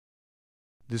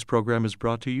This program is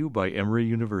brought to you by Emory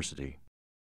University.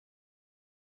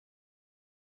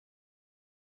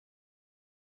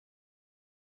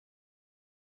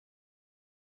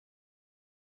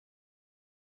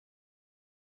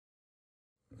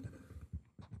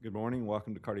 Good morning.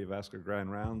 Welcome to Cardiovascular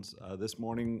Grand Rounds. This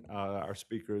morning, our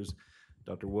speaker is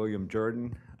Dr. William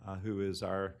Jordan, who is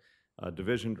our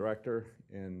division director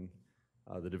in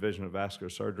the Division of Vascular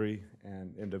Surgery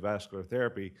and Endovascular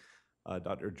Therapy.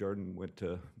 Dr. Jordan went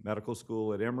to medical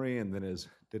school at Emory and then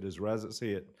did his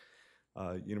residency at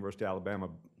University of Alabama,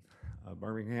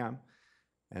 Birmingham,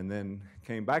 and then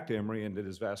came back to Emory and did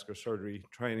his vascular surgery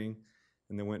training,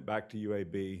 and then went back to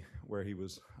UAB, where he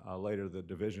was later the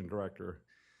division director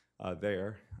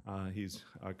there. He's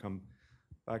come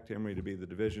back to Emory to be the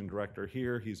division director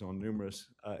here. He's on numerous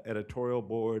editorial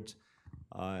boards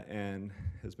and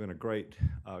has been a great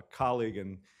colleague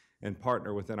and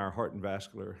partner within our Heart and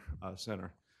Vascular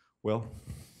Center. Will?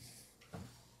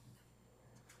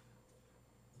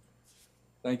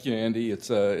 Thank you, Andy. It's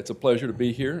a pleasure to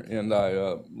be here, and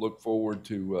I look forward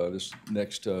to this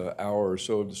next hour or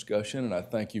so of discussion, and I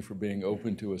thank you for being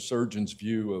open to a surgeon's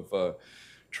view of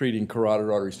treating carotid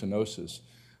artery stenosis.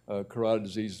 Carotid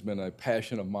disease has been a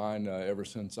passion of mine ever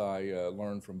since I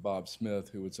learned from Bob Smith,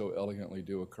 who would so elegantly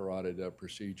do a carotid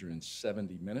procedure in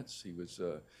 70 minutes.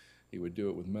 He would do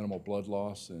it with minimal blood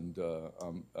loss and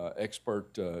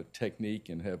expert technique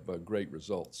and have great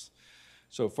results.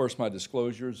 So first, my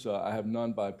disclosures. I have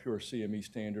none by pure CME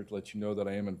standards. Let you know that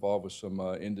I am involved with some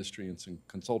industry and some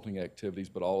consulting activities,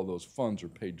 but all of those funds are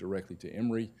paid directly to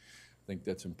Emory. I think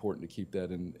that's important to keep that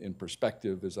in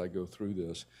perspective as I go through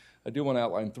this. I do want to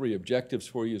outline 3 objectives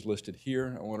for you as listed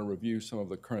here. I want to review some of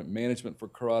the current management for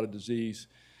carotid disease.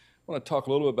 I want to talk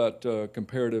a little bit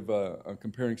about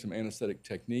comparing some anesthetic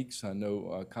techniques. I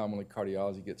know commonly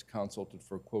cardiology gets consulted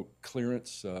for, quote,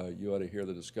 clearance. You ought to hear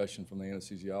the discussion from the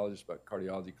anesthesiologist about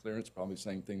cardiology clearance, probably the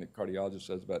same thing that cardiologist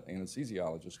says about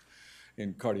anesthesiologists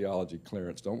in cardiology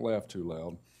clearance. Don't laugh too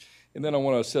loud. And then I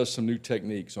want to assess some new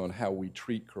techniques on how we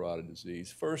treat carotid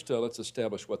disease. First, let's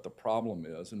establish what the problem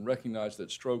is and recognize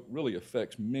that stroke really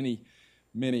affects many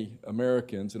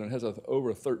Americans, and it has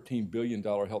over a $13 billion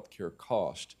healthcare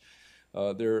cost.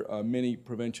 There are many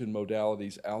prevention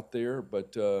modalities out there,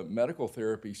 but medical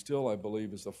therapy still, I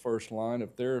believe, is the first line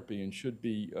of therapy and should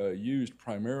be used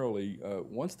primarily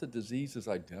once the disease is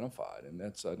identified. And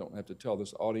I don't have to tell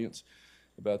this audience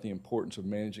about the importance of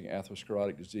managing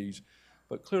atherosclerotic disease.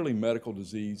 But clearly, medical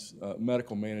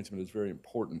management is very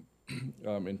important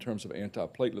in terms of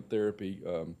antiplatelet therapy,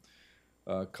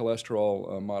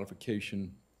 cholesterol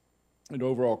modification, and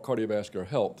overall cardiovascular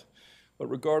health. But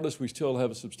regardless, we still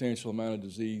have a substantial amount of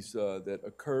disease that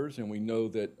occurs, and we know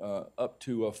that up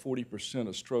to 40%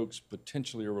 of strokes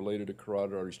potentially are related to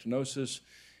carotid artery stenosis.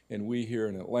 And we here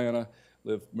in Atlanta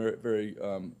live very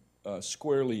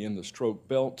squarely in the stroke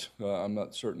belt. I'm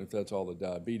not certain if that's all the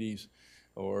diabetes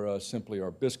or simply our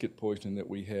biscuit poisoning that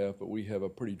we have, but we have a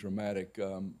pretty dramatic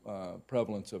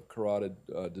prevalence of carotid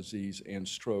disease and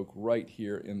stroke right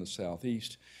here in the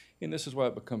Southeast, and this is why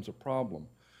it becomes a problem.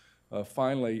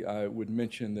 Finally, I would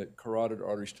mention that carotid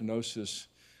artery stenosis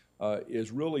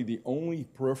is really the only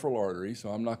peripheral artery, so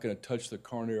I'm not going to touch the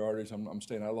coronary arteries. I'm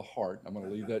staying out of the heart. I'm going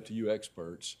to leave that to you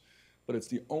experts. But it's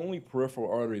the only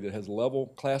peripheral artery that has level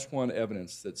class 1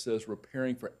 evidence that says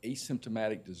repairing for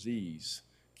asymptomatic disease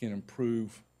can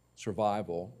improve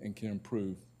survival and can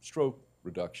improve stroke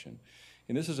reduction.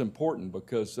 And this is important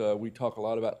because we talk a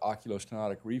lot about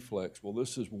oculostenotic reflex. Well,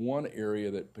 this is one area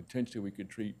that potentially we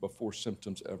could treat before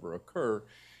symptoms ever occur,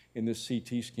 and this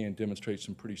CT scan demonstrates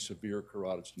some pretty severe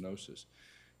carotid stenosis.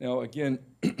 Now, again,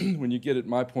 when you get at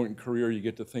my point in career, you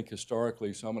get to think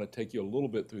historically, so I'm going to take you a little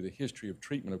bit through the history of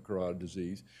treatment of carotid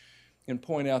disease and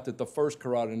point out that the first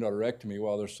carotid endarterectomy,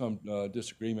 while there's some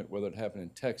disagreement whether it happened in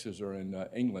Texas or in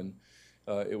England,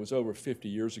 it was over 50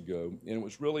 years ago. And it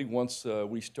was really once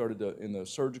we started to, in the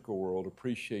surgical world,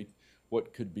 appreciate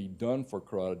what could be done for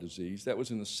carotid disease. That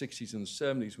was in the 60s and the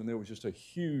 70s when there was just a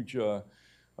huge,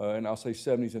 and I'll say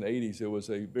 70s and 80s, there was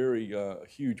a very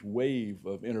huge wave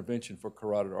of intervention for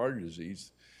carotid artery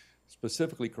disease,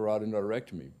 specifically carotid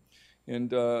endarterectomy.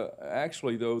 And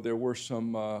actually, though, there were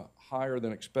some higher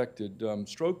than expected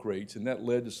stroke rates, and that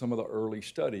led to some of the early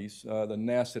studies, the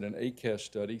NASCET and ACAS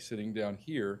study sitting down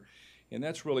here. And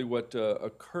that's really what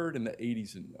occurred in the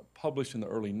 80s and published in the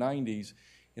early 90s.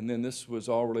 And then this was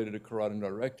all related to carotid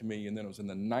endarterectomy. And then it was in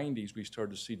the 90s we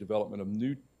started to see development of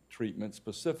new treatments,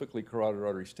 specifically carotid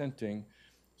artery stenting,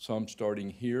 some starting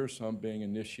here, some being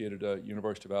initiated at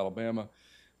University of Alabama.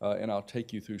 And I'll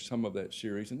take you through some of that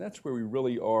series. And that's where we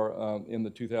really are in the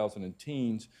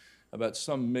 2010s about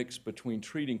some mix between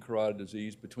treating carotid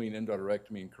disease, between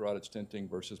endarterectomy and carotid stenting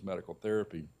versus medical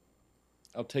therapy.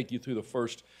 I'll take you through the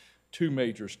first two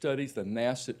major studies. The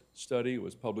NASCET study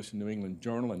was published in New England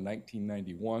Journal in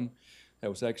 1991. That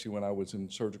was actually when I was in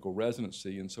surgical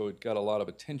residency, and so it got a lot of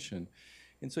attention.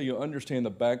 And so you understand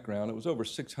the background. It was over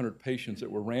 600 patients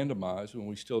that were randomized, and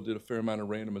we still did a fair amount of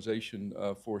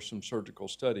randomization for some surgical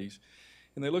studies.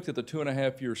 And they looked at the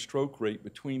 2.5-year stroke rate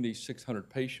between these 600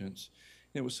 patients.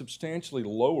 And it was substantially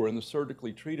lower in the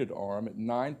surgically treated arm at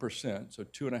 9%, so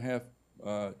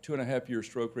 2.5-year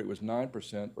stroke rate was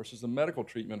 9% versus the medical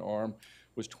treatment arm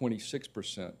was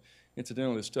 26%.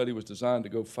 Incidentally, the study was designed to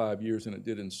go 5 years, and it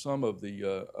did in some of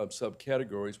the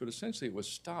subcategories, but essentially it was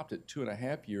stopped at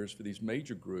 2.5 years for these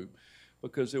major group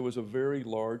because there was a very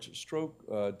large stroke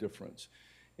difference.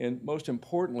 And most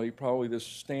importantly, probably this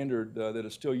standard that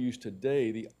is still used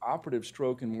today, the operative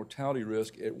stroke and mortality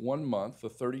risk at 1 month, the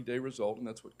 30-day result, and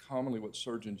that's commonly what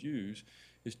surgeons use,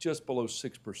 is just below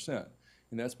 6%.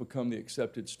 And that's become the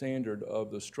accepted standard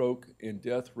of the stroke and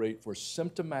death rate for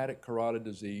symptomatic carotid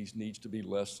disease needs to be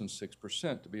less than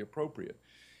 6% to be appropriate.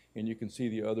 And you can see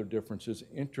the other differences.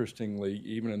 Interestingly,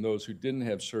 even in those who didn't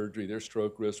have surgery, their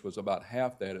stroke risk was about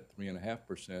half that at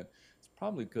 3.5%. It's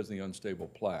probably because of the unstable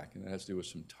plaque, and it has to do with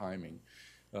some timing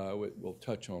we'll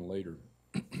touch on later.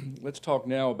 Let's talk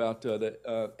now about the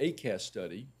ACAS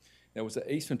study. That was the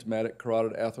asymptomatic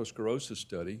carotid atherosclerosis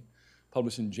study,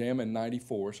 published in JAMA in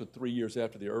 '94, so 3 years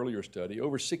after the earlier study.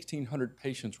 Over 1,600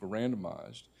 patients were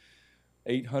randomized,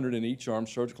 800 in each arm,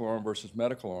 surgical arm versus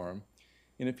medical arm.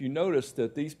 And if you notice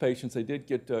that these patients, they did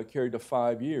get carried to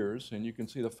 5 years, and you can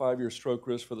see the 5-year stroke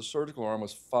risk for the surgical arm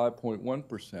was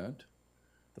 5.1%.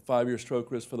 The 5-year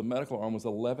stroke risk for the medical arm was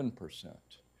 11%.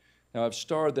 Now, I've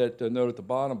starred that note at the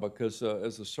bottom because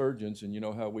as the surgeons, and you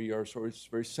know how we are sort of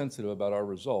very sensitive about our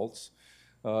results,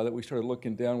 that we started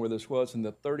looking down where this was, and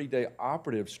the 30-day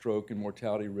operative stroke and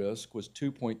mortality risk was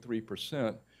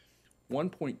 2.3%.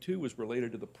 1.2 was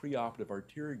related to the preoperative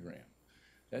arteriogram.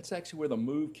 That's actually where the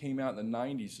move came out in the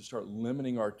 90s to start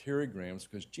limiting arteriograms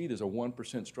because, gee, there's a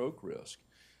 1% stroke risk.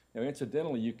 Now,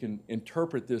 incidentally, you can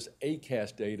interpret this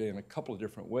ACAS data in a couple of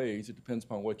different ways. It depends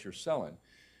upon what you're selling.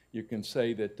 You can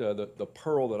say that the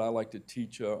pearl that I like to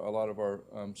teach a lot of our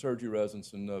surgery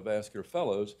residents and vascular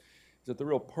fellows is that the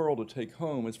real pearl to take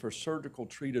home is for surgical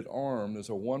treated arm, there's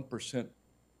a 1%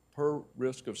 per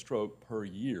risk of stroke per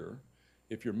year.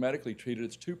 If you're medically treated,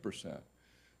 it's 2%.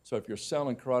 So if you're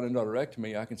selling carotid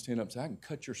endarterectomy, I can stand up and say, I can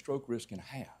cut your stroke risk in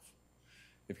half.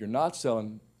 If you're not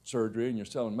selling surgery and you're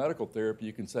selling medical therapy,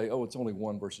 you can say, oh, it's only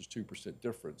 1 versus 2%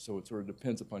 difference. So it sort of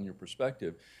depends upon your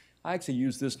perspective. I actually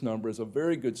use this number as a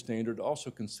very good standard to also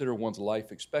consider one's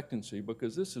life expectancy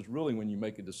because this is really when you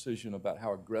make a decision about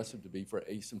how aggressive to be for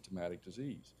asymptomatic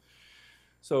disease.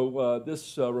 So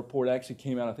this report actually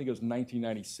came out, I think it was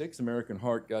 1996. American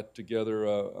Heart got together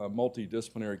a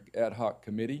multidisciplinary ad hoc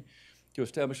committee to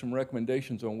establish some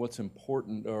recommendations on what's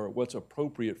important or what's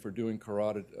appropriate for doing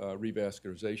carotid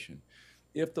revascularization.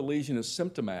 If the lesion is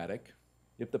symptomatic,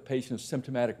 if the patient is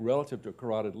symptomatic relative to a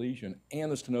carotid lesion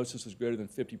and the stenosis is greater than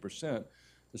 50%,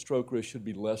 the stroke risk should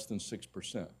be less than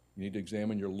 6%. You need to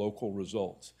examine your local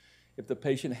results. If the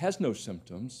patient has no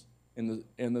symptoms and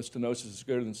the stenosis is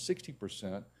greater than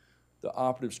 60%, the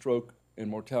operative stroke and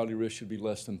mortality risk should be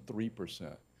less than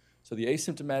 3%. So the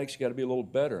asymptomatics, you got to be a little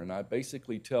better. And I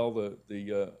basically tell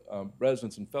the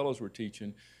residents and fellows we're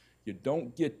teaching, you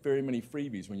don't get very many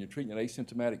freebies. When you're treating an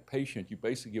asymptomatic patient, you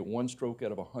basically get 1 stroke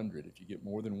out of 100. If you get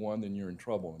more than 1, then you're in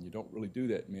trouble, and you don't really do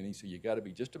that many, so you got to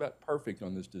be just about perfect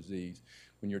on this disease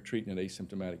when you're treating an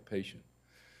asymptomatic patient.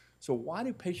 So why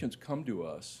do patients come to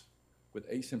us with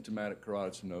asymptomatic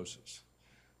carotid stenosis?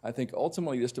 I think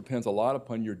ultimately this depends a lot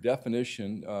upon your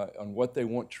definition on what they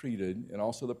want treated and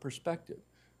also the perspective.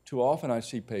 Too often I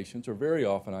see patients, or very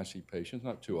often I see patients,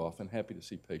 not too often, happy to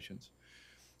see patients,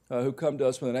 who come to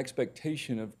us with an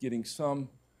expectation of getting some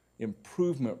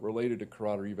improvement related to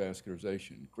carotid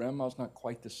revascularization. Grandma's not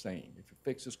quite the same. If you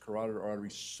fix this carotid artery,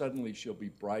 suddenly she'll be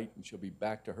bright and she'll be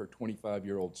back to her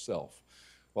 25-year-old self.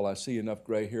 Well, I see enough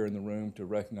gray hair in the room to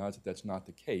recognize that that's not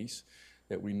the case,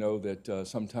 that we know that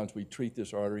sometimes we treat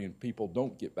this artery and people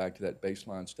don't get back to that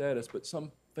baseline status, but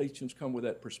some patients come with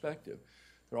that perspective.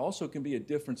 There also can be a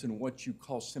difference in what you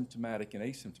call symptomatic and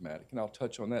asymptomatic, and I'll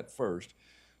touch on that first.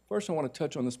 First, I want to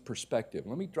touch on this perspective.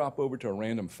 Let me drop over to a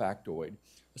random factoid.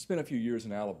 I spent a few years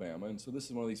in Alabama, and so this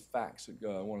is one of these facts,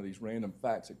 one of these random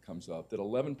facts that comes up, that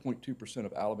 11.2%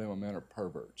 of Alabama men are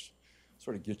perverts.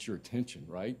 Sort of gets your attention,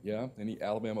 right? Yeah? Any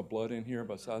Alabama blood in here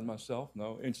besides myself?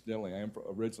 No? Incidentally, I am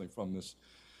originally from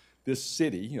this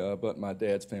city, but my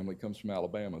dad's family comes from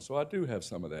Alabama, so I do have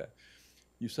some of that.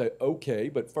 You say, okay,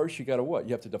 but first you got to what?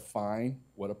 You have to define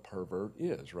what a pervert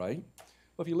is, right?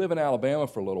 Well, if you live in Alabama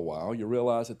for a little while, you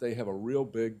realize that they have a real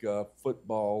big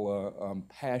football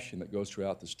passion that goes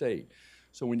throughout the state.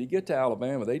 So when you get to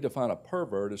Alabama, they define a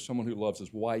pervert as someone who loves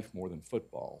his wife more than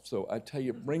football. So I tell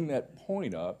you, bring that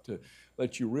point up to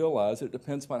let you realize that it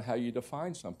depends on how you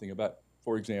define something about,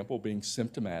 for example, being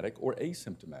symptomatic or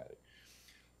asymptomatic.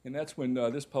 And that's when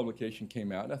this publication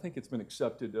came out, and I think it's been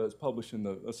accepted, it's published in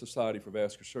the Society for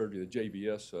Vascular Surgery, the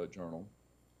JVS journal.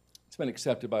 It's been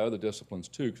accepted by other disciplines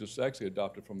too, because it's actually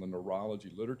adopted from the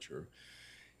neurology literature.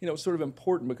 You know, it's sort of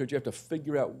important because you have to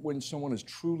figure out when someone is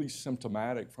truly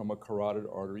symptomatic from a carotid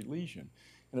artery lesion.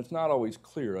 And it's not always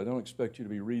clear. I don't expect you to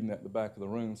be reading that in the back of the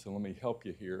room, so let me help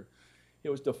you here.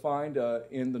 It was defined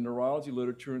in the neurology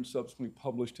literature and subsequently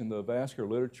published in the vascular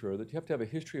literature that you have to have a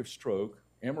history of stroke,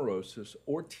 amaurosis,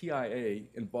 or TIA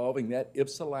involving that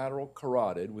ipsilateral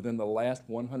carotid within the last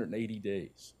 180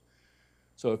 days.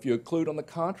 So if you include on the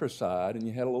contra side and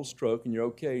you had a little stroke and you're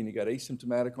okay and you got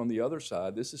asymptomatic on the other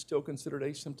side, this is still considered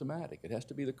asymptomatic. It has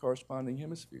to be the corresponding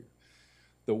hemisphere.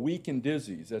 The weakened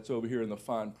dizzies, that's over here in the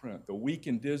fine print, the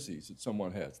weakened dizzies that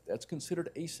someone has, that's considered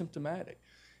asymptomatic.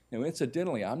 Now,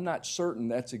 incidentally, I'm not certain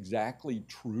that's exactly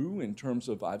true in terms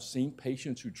of I've seen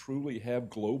patients who truly have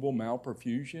global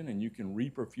malperfusion and you can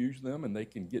reperfuse them and they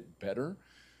can get better.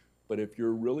 But if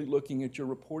you're really looking at your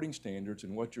reporting standards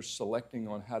and what you're selecting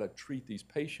on how to treat these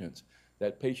patients,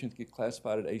 that patient gets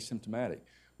classified as asymptomatic,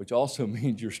 which also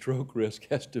means your stroke risk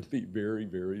has to be very,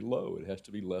 very low. It has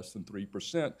to be less than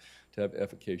 3% to have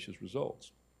efficacious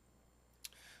results.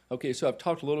 Okay, so I've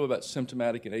talked a little bit about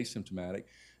symptomatic and asymptomatic.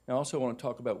 I also want to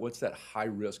talk about what's that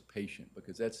high-risk patient,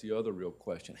 because that's the other real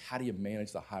question. How do you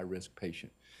manage the high-risk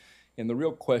patient? And the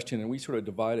real question, and we sort of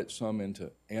divide it some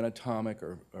into anatomic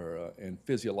and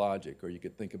physiologic, or you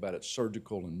could think about it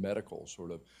surgical and medical,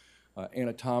 sort of.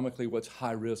 Anatomically, what's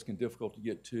high risk and difficult to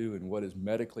get to, and what is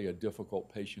medically a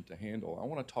difficult patient to handle. I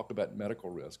want to talk about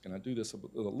medical risk, and I do this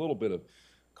with a little bit of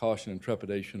caution and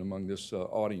trepidation among this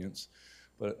audience.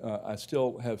 But I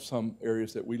still have some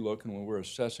areas that we look and when we're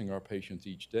assessing our patients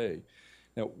each day.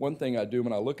 Now, one thing I do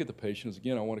when I look at the patient is,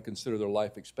 again, I want to consider their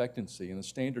life expectancy. And the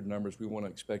standard numbers, we want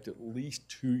to expect at least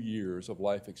 2 years of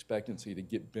life expectancy to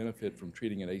get benefit from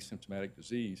treating an asymptomatic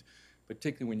disease,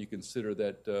 particularly when you consider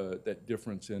that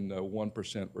difference in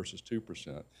 1% versus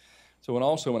 2%. So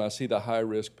when I see the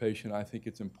high-risk patient, I think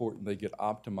it's important they get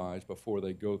optimized before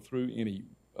they go through any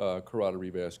carotid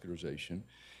revascularization.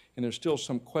 And there's still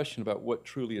some question about what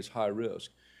truly is high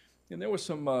risk. And there was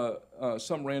some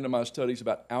randomized studies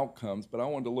about outcomes, but I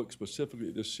wanted to look specifically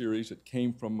at this series that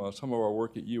came from some of our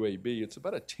work at UAB. It's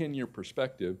about a 10-year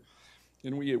perspective,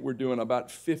 and we're doing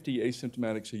about 50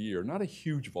 asymptomatics a year. Not a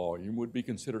huge volume, would be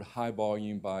considered high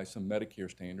volume by some Medicare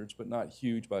standards, but not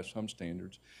huge by some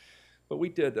standards. But we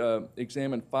did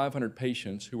examine 500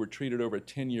 patients who were treated over a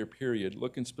 10-year period,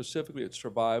 looking specifically at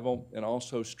survival and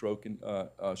also stroke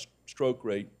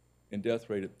rate and death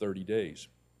rate at 30 days.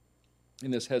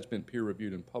 And this has been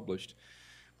peer-reviewed and published.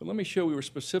 But let me show we were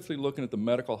specifically looking at the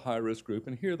medical high-risk group,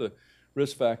 and here are the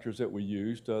risk factors that we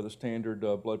used, the standard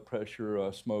blood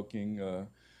pressure, smoking,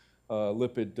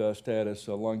 lipid status,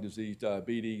 lung disease,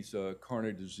 diabetes,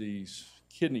 coronary disease,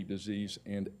 kidney disease,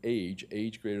 and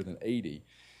age greater than 80.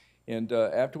 And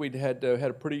after we'd had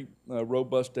a pretty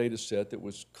robust data set that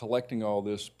was collecting all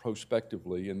this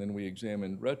prospectively, and then we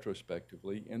examined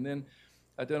retrospectively, and then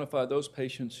identified those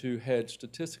patients who had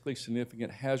statistically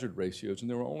significant hazard ratios, and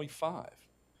there were only 5.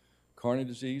 Coronary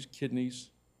disease, kidneys,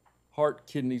 heart,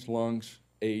 kidneys, lungs,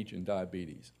 age, and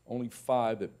diabetes. Only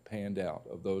 5 that panned out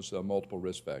of those multiple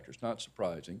risk factors. Not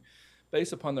surprising.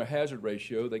 Based upon their hazard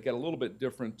ratio, they got a little bit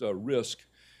different risk.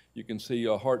 You can see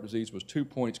heart disease was 2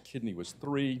 points, kidney was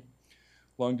 3,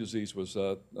 lung disease was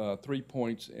 3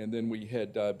 points, and then we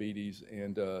had diabetes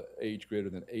and age greater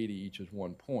than 80, each is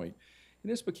 1 point.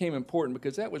 And this became important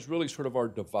because that was really sort of our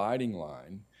dividing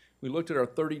line. We looked at our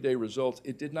 30-day results.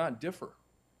 It did not differ.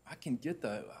 I can get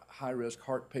the high-risk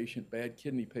heart patient, bad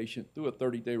kidney patient through a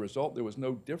 30-day result. There was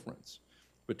no difference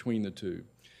between the two.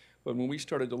 But when we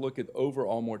started to look at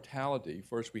overall mortality,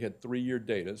 first we had 3-year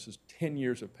data. This is 10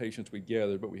 years of patients we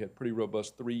gathered, but we had pretty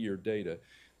robust 3-year data.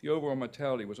 The overall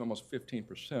mortality was almost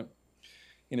 15%.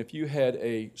 And if you had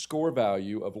a score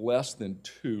value of less than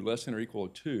 2, less than or equal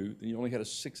to 2, then you only had a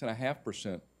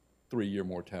 6.5% 3-year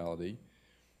mortality.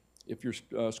 If your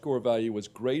score value was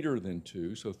greater than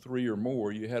 2, so 3 or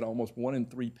more, you had almost 1 in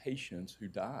 3 patients who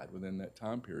died within that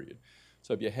time period.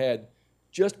 So if you had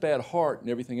just bad heart and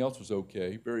everything else was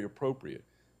okay, very appropriate.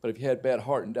 But if you had bad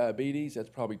heart and diabetes, that's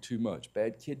probably too much.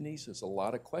 Bad kidneys, there's a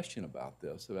lot of question about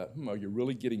this, about, are you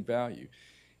really getting value?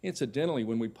 Incidentally,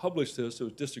 when we published this, there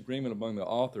was disagreement among the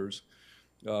authors,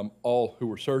 all who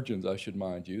were surgeons, I should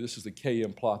mind you. This is the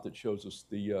KM plot that shows us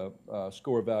the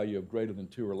score value of greater than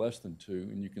 2 or less than 2,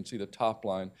 and you can see the top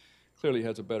line clearly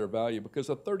has a better value because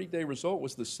the 30-day result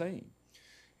was the same.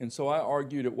 And so I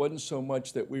argued it wasn't so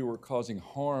much that we were causing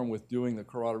harm with doing the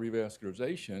carotid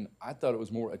revascularization. I thought it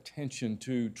was more attention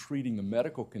to treating the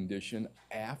medical condition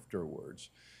afterwards.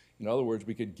 In other words,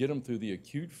 we could get them through the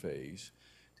acute phase.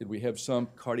 Did we have some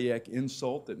cardiac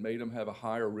insult that made them have a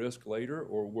higher risk later,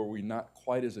 or were we not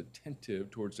quite as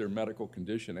attentive towards their medical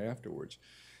condition afterwards?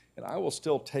 And I will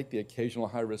still take the occasional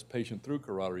high-risk patient through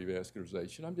carotid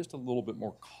revascularization. I'm just a little bit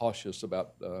more cautious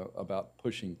about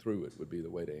pushing through it would be the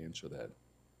way to answer that.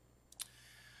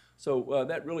 So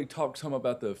that really talks some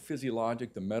about the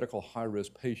physiologic, the medical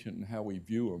high-risk patient and how we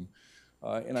view them.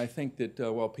 And I think that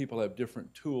while people have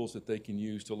different tools that they can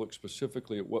use to look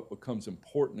specifically at what becomes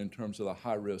important in terms of the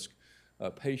high-risk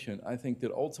patient, I think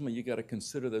that ultimately you got to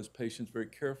consider those patients very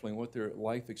carefully and what their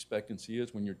life expectancy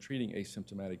is when you're treating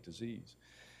asymptomatic disease.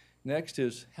 Next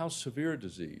is how severe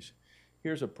disease.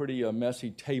 Here's a pretty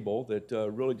messy table that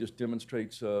really just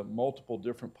demonstrates multiple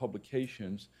different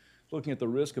publications looking at the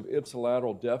risk of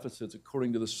ipsilateral deficits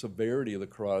according to the severity of the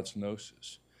carotid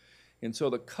stenosis. And so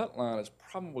the cut line is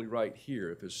probably right here.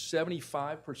 If it's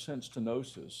 75%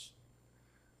 stenosis,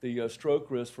 the stroke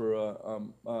risk for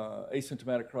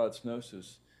asymptomatic carotid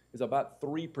stenosis is about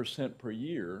 3% per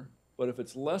year, but if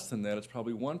it's less than that, it's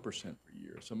probably 1% per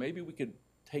year. So maybe we could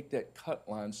take that cut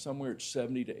line somewhere at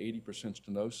 70 to 80%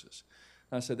 stenosis.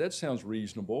 And I said, that sounds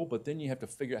reasonable, but then you have to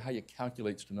figure out how you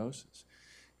calculate stenosis.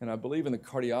 And I believe in the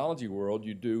cardiology world,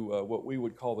 you do what we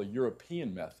would call the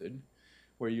European method,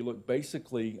 where you look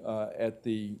basically at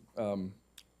the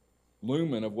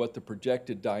lumen of what the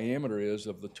projected diameter is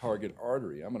of the target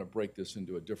artery. I'm going to break this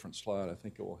into a different slide. I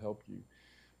think it will help you.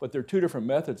 But there are two different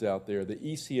methods out there. The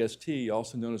ECST,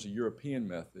 also known as the European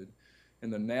method,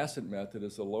 and the NASCET method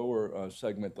is the lower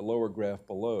segment, the lower graph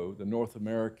below, the North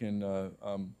American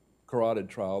carotid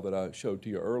trial that I showed to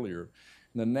you earlier.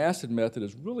 And the NASCET method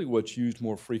is really what's used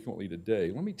more frequently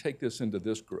today. Let me take this into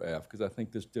this graph because I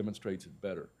think this demonstrates it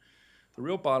better. The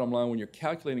real bottom line, when you're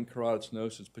calculating carotid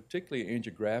stenosis, particularly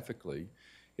angiographically,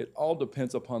 it all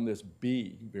depends upon this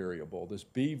B variable. This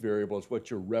B variable is what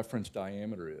your reference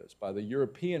diameter is. By the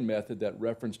European method, that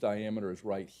reference diameter is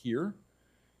right here,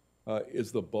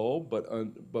 is the bulb,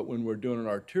 but when we're doing an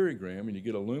arteriogram and you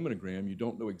get a luminogram, you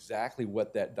don't know exactly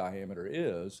what that diameter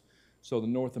is. So the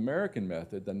North American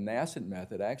method, the NASCET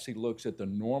method, actually looks at the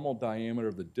normal diameter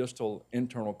of the distal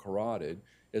internal carotid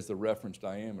as the reference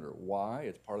diameter. Why?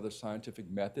 It's part of the scientific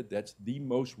method. That's the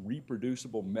most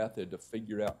reproducible method to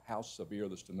figure out how severe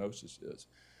the stenosis is.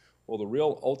 Well, the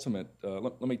real ultimate,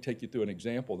 let me take you through an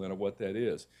example then of what that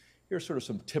is. Here's sort of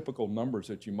some typical numbers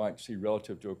that you might see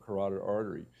relative to a carotid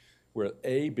artery, where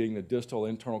A being the distal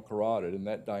internal carotid, and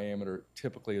that diameter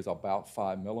typically is about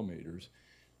 5 millimeters.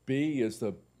 B is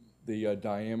the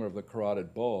diameter of the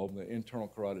carotid bulb. The internal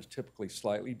carotid is typically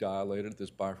slightly dilated at this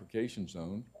bifurcation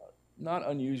zone, not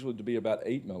unusual to be about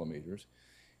 8 millimeters.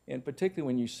 And particularly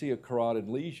when you see a carotid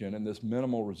lesion and this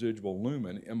minimal residual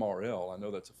lumen, MRL, I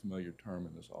know that's a familiar term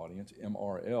in this audience,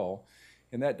 MRL,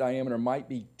 and that diameter might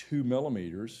be 2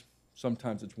 millimeters.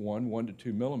 Sometimes it's 1 to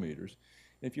 2 millimeters.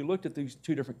 And if you looked at these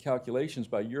two different calculations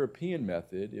by European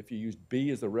method, if you use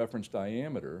B as the reference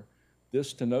diameter,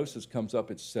 this stenosis comes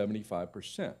up at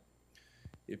 75%.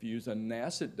 If you use a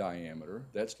NASCET diameter,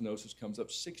 that stenosis comes up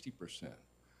 60%.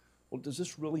 Well, does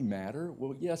this really matter?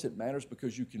 Well, yes, it matters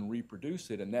because you can reproduce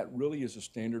it, and that really is a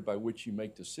standard by which you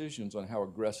make decisions on how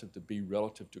aggressive to be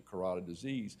relative to carotid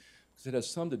disease, because it has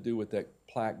something to do with that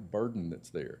plaque burden that's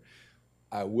there.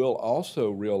 I will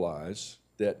also realize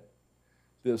that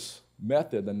this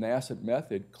method, the NASCET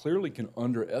method, clearly can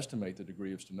underestimate the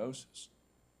degree of stenosis.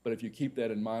 But if you keep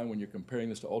that in mind when you're comparing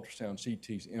this to ultrasound,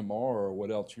 CTs, MR, or what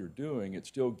else you're doing, it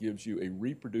still gives you a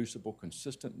reproducible,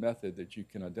 consistent method that you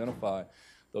can identify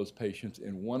those patients,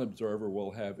 and one observer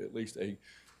will have at least a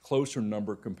closer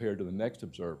number compared to the next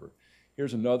observer.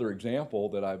 Here's another example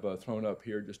that I've thrown up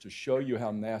here just to show you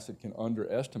how NASCET can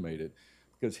underestimate it.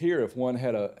 Because here, if one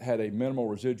had a minimal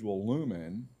residual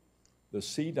lumen, the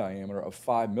C diameter of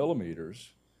 5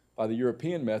 millimeters, by the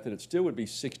European method, it still would be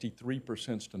 63%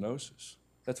 stenosis.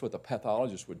 That's what the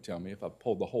pathologist would tell me if I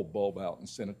pulled the whole bulb out and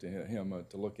sent it to him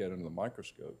to look at under the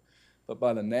microscope. But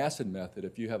by the NASCET method,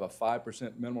 if you have a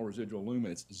 5% minimal residual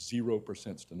lumen, it's 0%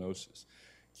 stenosis.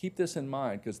 Keep this in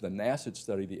mind because the NASCET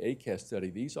study, the ACAS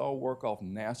study, these all work off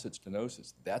NASCET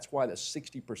stenosis. That's why the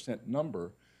 60%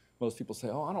 number, most people say,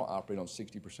 oh, I don't operate on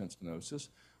 60% stenosis.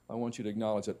 I want you to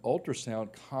acknowledge that ultrasound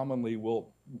commonly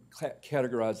will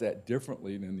categorize that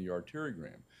differently than the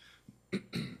arteriogram.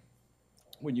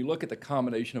 When you look at the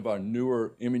combination of our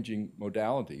newer imaging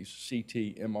modalities,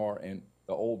 CT, MR, and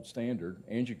the old standard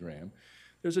angiogram,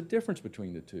 there's a difference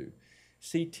between the two.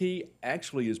 CT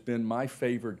actually has been my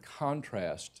favored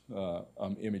contrast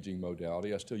imaging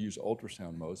modality. I still use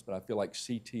ultrasound most, but I feel like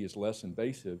CT is less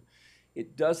invasive.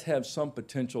 It does have some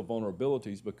potential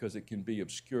vulnerabilities because it can be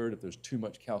obscured if there's too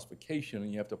much calcification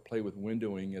and you have to play with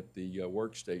windowing at the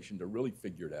workstation to really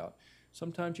figure it out.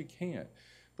 Sometimes you can't.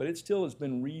 But it still has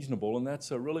been reasonable, and that's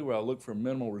really where I look for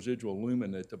minimal residual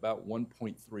lumen at about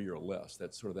 1.3 or less.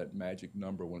 That's sort of that magic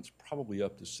number when it's probably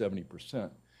up to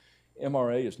 70%.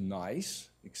 MRA is nice,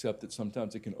 except that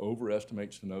sometimes it can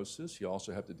overestimate stenosis. You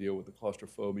also have to deal with the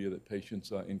claustrophobia that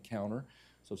patients encounter.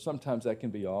 So sometimes that can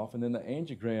be off. And then the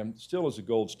angiogram, still as a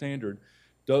gold standard,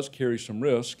 does carry some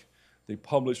risk. The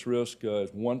published risk is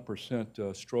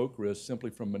 1% stroke risk simply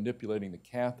from manipulating the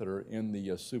catheter in the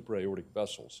supraaortic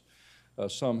vessels.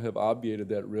 Some have obviated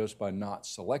that risk by not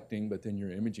selecting, but then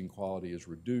your imaging quality is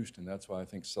reduced, and that's why I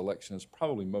think selection is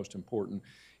probably most important.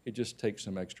 It just takes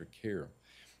some extra care.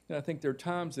 And I think there are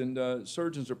times, and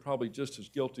surgeons are probably just as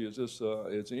guilty as this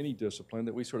as any discipline,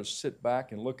 that we sort of sit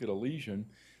back and look at a lesion.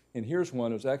 And here's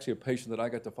one. It was actually a patient that I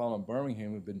got to follow in Birmingham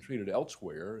who had been treated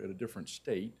elsewhere at a different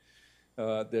state.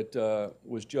 That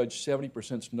was judged 70%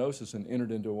 stenosis and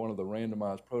entered into one of the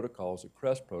randomized protocols, the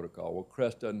CREST protocol. Well,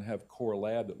 CREST doesn't have core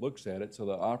lab that looks at it, so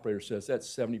the operator says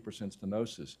that's 70%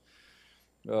 stenosis.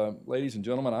 Ladies and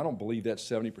gentlemen, I don't believe that's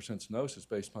 70% stenosis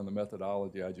based upon the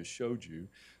methodology I just showed you.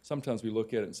 Sometimes we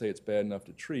look at it and say it's bad enough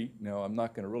to treat. Now, I'm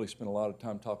not going to really spend a lot of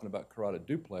time talking about carotid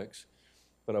duplex,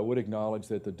 but I would acknowledge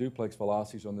that the duplex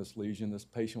velocities on this lesion, this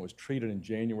patient was treated in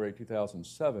January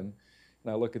 2007,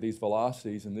 and I look at these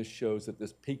velocities, and this shows that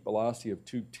this peak velocity of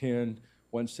 210,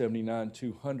 179,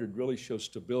 200 really shows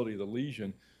stability of the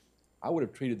lesion. I would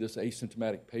have treated this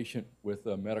asymptomatic patient with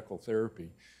medical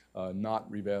therapy,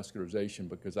 not revascularization,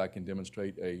 because I can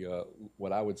demonstrate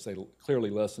what I would say clearly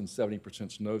less than 70%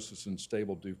 stenosis and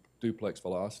stable duplex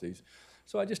velocities.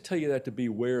 So I just tell you that to be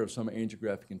aware of some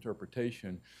angiographic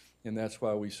interpretation, and that's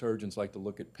why we surgeons like to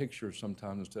look at pictures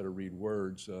sometimes instead of read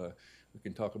words. We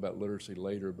can talk about literacy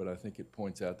later, but I think it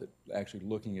points out that actually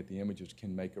looking at the images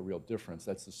can make a real difference.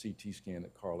 That's the CT scan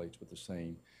that correlates with the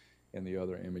same and the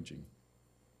other imaging.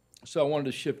 So I wanted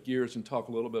to shift gears and talk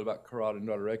a little bit about carotid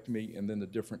endarterectomy and then the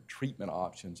different treatment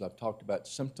options. I've talked about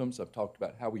symptoms. I've talked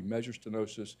about how we measure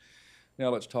stenosis.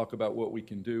 Now let's talk about what we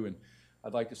can do. And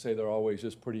I'd like to say they're always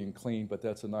just pretty and clean, but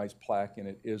that's a nice plaque, and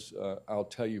it is, I'll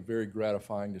tell you, very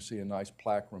gratifying to see a nice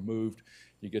plaque removed.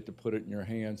 You get to put it in your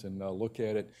hands and look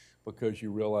at it because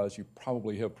you realize you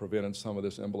probably have prevented some of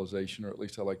this embolization, or at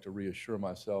least I like to reassure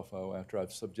myself after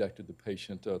I've subjected the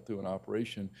patient through an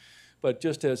operation. But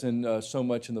just as in so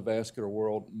much in the vascular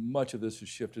world, much of this has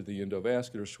shifted to the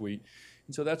endovascular suite.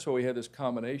 And so that's why we had this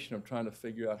combination of trying to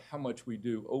figure out how much we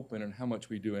do open and how much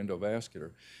we do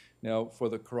endovascular. Now, for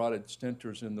the carotid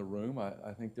stentors in the room,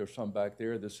 I think there's some back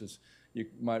there. This is, you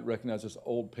might recognize this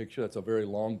old picture. That's a very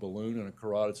long balloon and a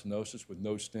carotid stenosis with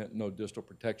no stent, no distal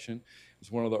protection. It's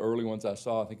one of the early ones I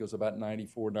saw. I think it was about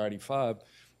 94, 95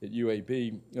 at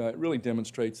UAB. It really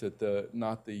demonstrates that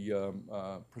not the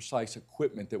precise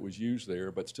equipment that was used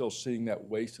there, but still seeing that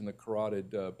waste in the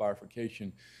carotid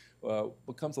bifurcation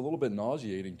becomes a little bit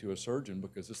nauseating to a surgeon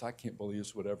because this, I can't believe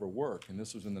this would ever work. And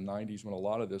this was in the 90s when a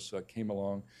lot of this came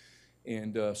along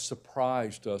and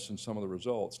surprised us in some of the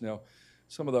results. Now,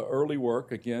 some of the early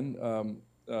work, again,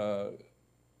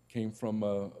 came from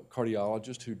a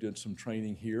cardiologist who did some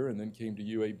training here and then came to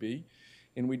UAB.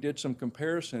 And we did some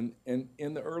comparison, and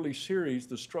in the early series,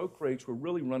 the stroke rates were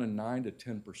really running 9 to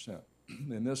 10%.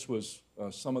 And this was,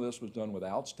 some of this was done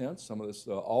without stents, some of this,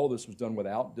 all of this was done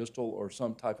without distal or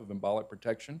some type of embolic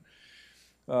protection.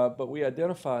 But we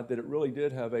identified that it really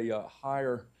did have a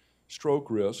higher stroke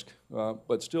risk,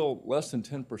 but still less than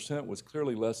 10% was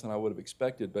clearly less than I would have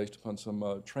expected based upon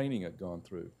some training I'd gone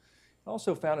through. I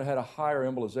also found it had a higher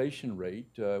embolization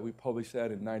rate. We published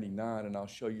that in '99, and I'll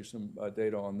show you some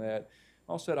data on that.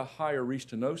 Also had a higher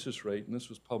restenosis rate, and this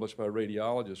was published by a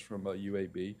radiologist from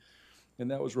UAB, and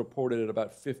that was reported at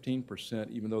about 15%,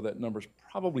 even though that number's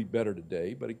probably better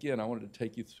today. But again, I wanted to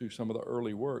take you through some of the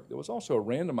early work. There was also a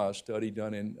randomized study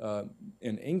done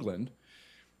in England,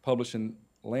 published in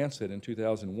Lancet in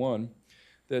 2001,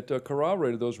 that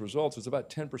corroborated those results. It's about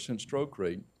 10% stroke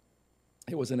rate.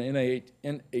 It was an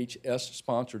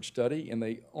NHS-sponsored study, and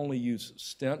they only used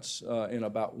stents in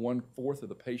about 1/4 of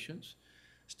the patients.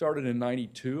 Started in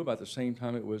 '92, about the same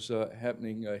time it was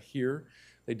happening here.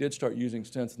 They did start using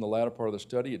stents in the latter part of the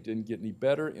study. It didn't get any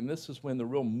better, and this is when the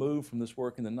real move from this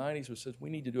work in the 90s was says we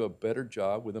need to do a better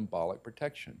job with embolic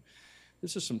protection.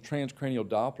 This is some transcranial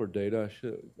Doppler data,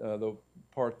 the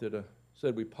part that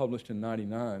said we published in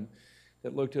 '99,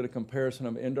 that looked at a comparison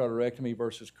of endarterectomy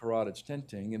versus carotid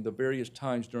stenting and the various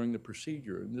times during the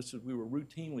procedure. And this is, we were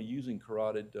routinely using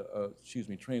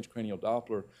transcranial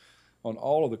Doppler on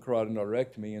all of the carotid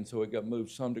endarterectomy, and so it got moved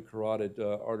some to carotid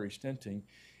artery stenting.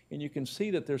 And you can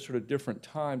see that there's sort of different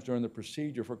times during the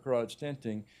procedure for carotid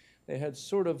stenting. They had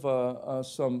sort of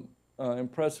some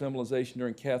impressive embolization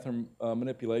during catheter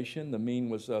manipulation. The mean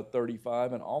was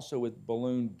 35, and also with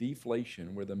balloon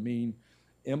deflation, where the mean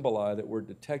emboli that were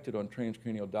detected on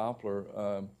transcranial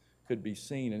Doppler could be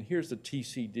seen. And here's the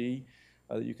TCD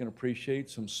that you can appreciate,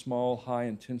 some small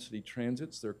high-intensity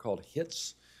transits. They're called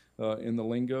hits in the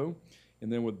lingo.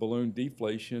 And then with balloon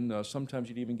deflation, sometimes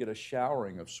you'd even get a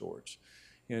showering of sorts.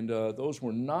 And those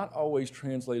were not always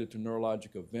translated to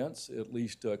neurologic events, at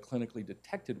least clinically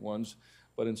detected ones,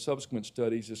 but in subsequent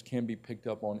studies, this can be picked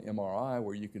up on MRI,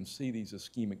 where you can see these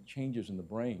ischemic changes in the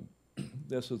brain.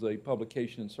 This is a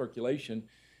publication in Circulation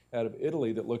out of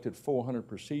Italy that looked at 400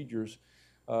 procedures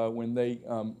when they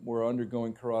were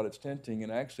undergoing carotid stenting,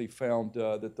 and actually found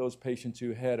that those patients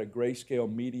who had a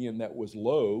grayscale median that was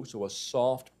low, so a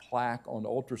soft plaque on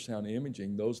ultrasound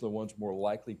imaging, those are the ones more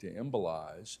likely to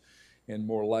embolize and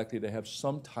more likely to have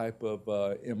some type of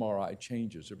MRI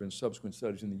changes. There have been subsequent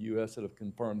studies in the US that have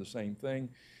confirmed the same thing.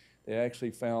 They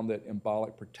actually found that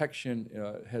embolic protection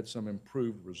had some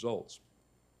improved results.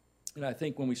 And I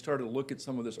think when we started to look at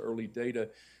some of this early data,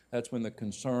 that's when the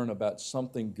concern about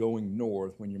something going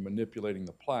north when you're manipulating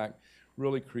the plaque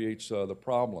really creates the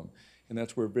problem. And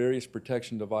that's where various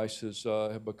protection devices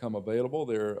have become available.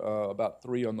 There are about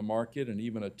 3 on the market, and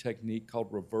even a technique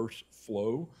called reverse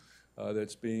flow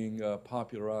that's being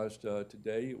popularized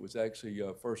today. It was actually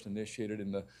first initiated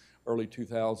in the early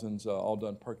 2000s, all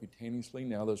done percutaneously.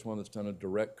 Now there's one that's done a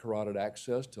direct carotid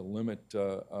access to limit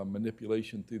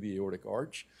manipulation through the aortic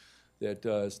arch that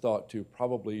is thought to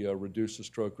probably reduce the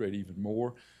stroke rate even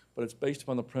more. But it's based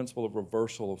upon the principle of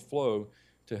reversal of flow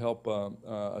to help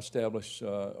establish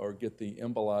or get the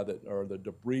emboli that, or the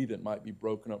debris that might be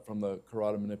broken up from the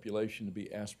carotid manipulation to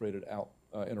be aspirated out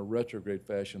in a retrograde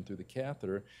fashion through the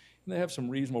catheter. And they have some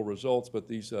reasonable results, but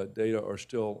these data are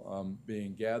still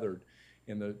being gathered,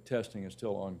 and the testing is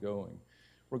still ongoing.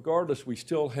 Regardless, we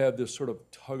still have this sort of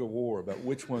tug of war about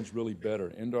which one's really better,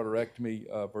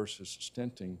 endarterectomy versus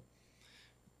stenting.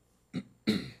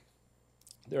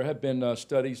 There have been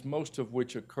studies, most of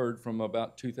which occurred from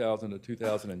about 2000 to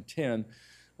 2010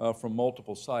 from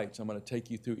multiple sites. I'm going to take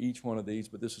you through each one of these,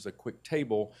 but this is a quick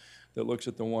table that looks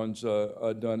at the ones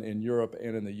done in Europe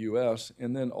and in the US,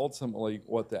 and then ultimately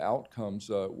what the outcomes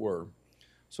were.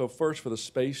 So first, for the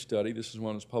SPACE study, this is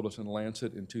one that was published in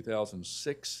Lancet in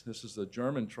 2006. This is a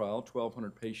German trial,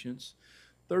 1,200 patients.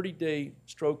 30-day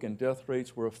stroke and death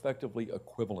rates were effectively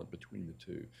equivalent between the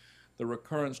two. The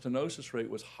recurrent stenosis rate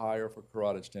was higher for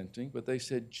carotid stenting, but they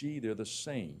said, gee, they're the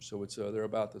same, so they're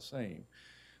about the same.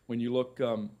 When you look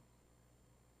at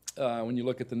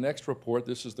the next report,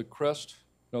 this is the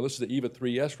this is the EVA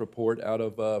 3S report out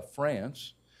of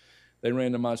France. They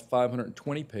randomized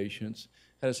 520 patients,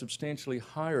 had a substantially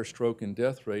higher stroke and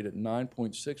death rate at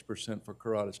 9.6% for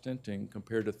carotid stenting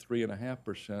compared to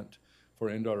 3.5% for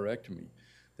endarterectomy.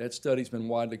 That study's been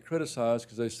widely criticized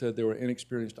because they said they were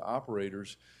inexperienced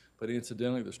operators, but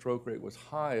incidentally, the stroke rate was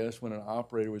highest when an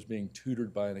operator was being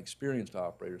tutored by an experienced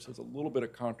operator. So there's a little bit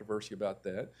of controversy about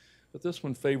that, but this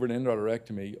one favored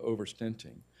endarterectomy over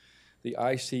stenting. The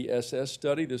ICSS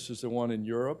study, this is the one in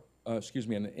Europe,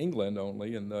 in England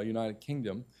only, in the United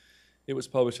Kingdom. It was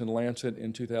published in Lancet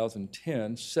in 2010,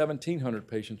 1,700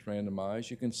 patients randomized.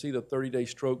 You can see the 30-day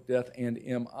stroke, death, and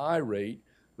MI rate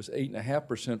was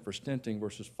 8.5% for stenting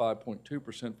versus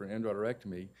 5.2% for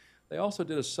endarterectomy. They also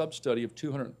did a sub-study of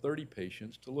 230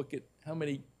 patients to look at how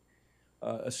many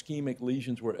ischemic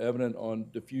lesions were evident on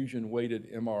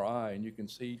diffusion-weighted MRI, and you can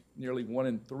see nearly 1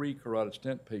 in 3 carotid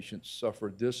stent patients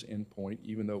suffered this endpoint,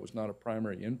 even though it was not a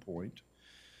primary endpoint,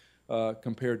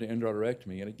 compared to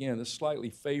endarterectomy. And again, this slightly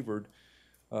favored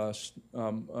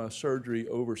surgery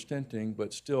over stenting,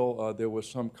 but still there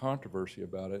was some controversy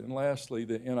about it. And lastly,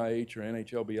 the NIH or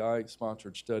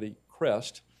NHLBI-sponsored study,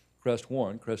 CREST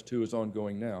 1, CREST 2 is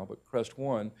ongoing now, but CREST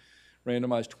 1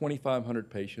 randomized 2,500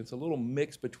 patients, a little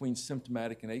mix between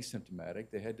symptomatic and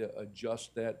asymptomatic. They had to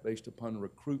adjust that based upon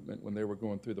recruitment when they were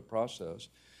going through the process.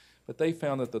 But they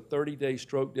found that the 30-day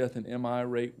stroke, death, and MI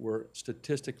rate were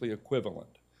statistically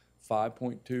equivalent,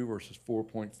 5.2 versus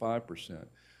 4.5%.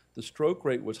 The stroke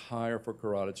rate was higher for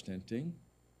carotid stenting,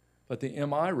 but the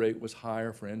MI rate was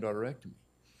higher for endarterectomy.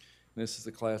 And this is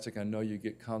the classic, I know you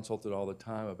get consulted all the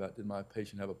time about, did my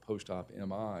patient have a post-op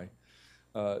MI?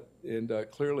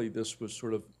 Clearly this was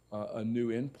sort of a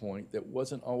new endpoint that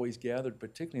wasn't always gathered,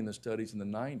 particularly in the studies in the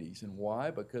 90s. And why?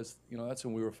 Because, you know, that's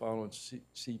when we were following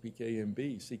CPKMB.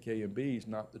 CKMB is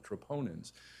not the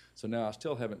troponins. So now I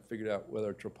still haven't figured out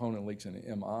whether troponin leaks in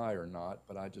an MI or not,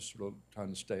 but I just sort of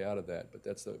trying to stay out of that. But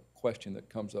that's a question that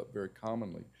comes up very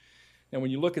commonly. Now, when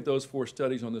you look at those 4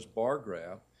 studies on this bar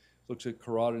graph, it looks at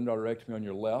carotid endarterectomy on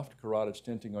your left, carotid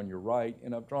stenting on your right,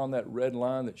 and I've drawn that red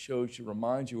line that shows you,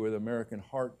 reminds you where the American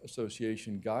Heart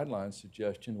Association guideline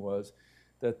suggestion was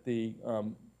that the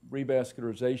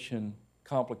revascularization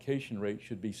complication rate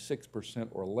should be 6%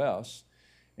 or less.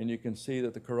 And you can see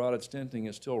that the carotid stenting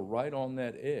is still right on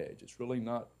that edge. It's really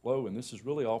not low, and this is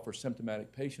really all for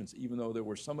symptomatic patients, even though there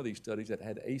were some of these studies that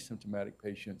had asymptomatic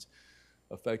patients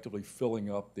effectively filling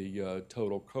up the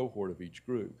total cohort of each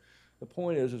group. The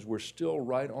point is we're still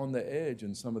right on the edge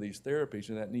in some of these therapies,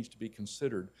 and that needs to be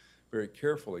considered very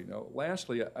carefully. Now,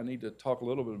 lastly, I need to talk a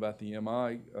little bit about the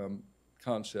MI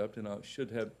concept, and I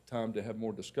should have time to have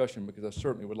more discussion because I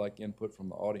certainly would like input from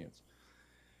the audience.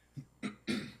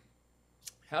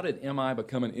 How did MI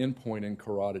become an endpoint in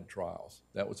carotid trials?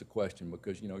 That was a question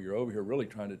because, you know, you're over here really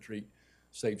trying to treat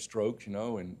save strokes, you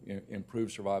know, and improve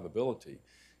survivability.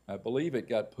 I believe it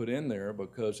got put in there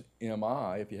because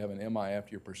MI, if you have an MI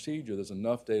after your procedure, there's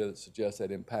enough data that suggests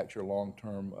that impacts your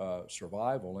long-term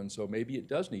survival, and so maybe it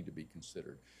does need to be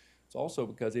considered. It's also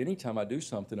because anytime I do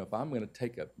something, if I'm going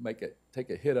to take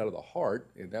a hit out of the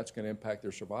heart, and that's going to impact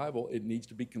their survival, it needs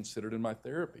to be considered in my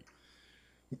therapy.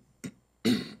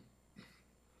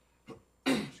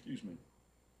 Excuse me.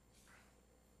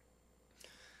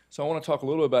 So I want to talk a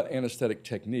little bit about anesthetic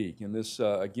technique, and this,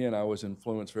 again, I was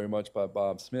influenced very much by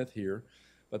Bob Smith here,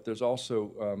 but there's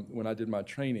also, when I did my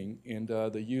training, and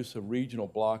the use of regional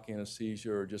block anesthesia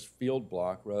or just field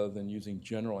block rather than using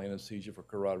general anesthesia for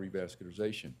carotid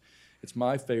revascularization. It's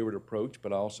my favorite approach,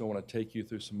 but I also want to take you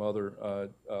through some other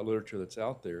literature that's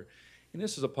out there. And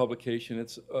this is a publication,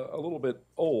 it's a little bit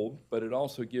old, but it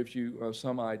also gives you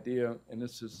some idea, and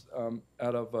this is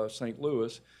out of St.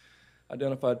 Louis,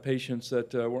 identified patients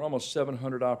that were almost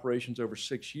 700 operations over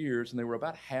 6 years, and they were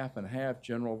about half and half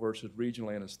general versus regional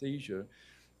anesthesia.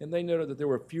 And they noted that there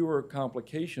were fewer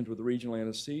complications with regional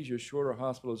anesthesia, shorter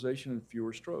hospitalization, and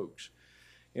fewer strokes.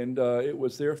 And it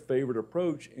was their favorite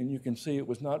approach, and you can see it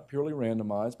was not purely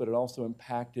randomized, but it also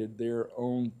impacted their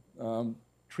own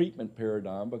treatment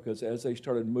paradigm because as they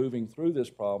started moving through this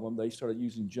problem, they started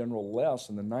using general less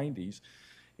in the 90s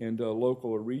and local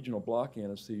or regional block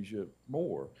anesthesia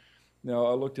more. Now,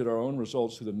 I looked at our own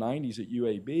results through the 90s at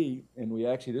UAB, and we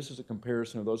actually, this is a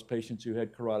comparison of those patients who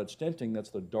had carotid stenting,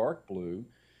 that's the dark blue,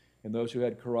 and those who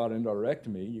had carotid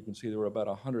endarterectomy. You can see there were about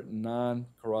 109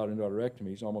 carotid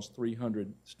endarterectomies, almost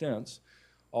 300 stents,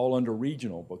 all under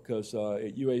regional because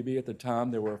at UAB at the time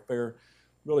there were a fair,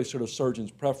 really sort of surgeon's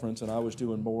preference, and I was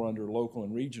doing more under local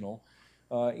and regional.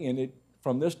 And it,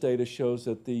 from this data, shows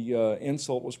that the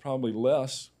insult was probably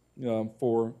less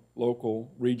for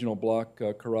local regional block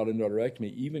carotid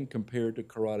endarterectomy, even compared to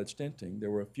carotid stenting.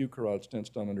 There were a few carotid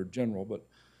stents done under general, but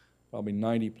probably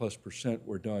 90+%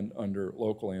 were done under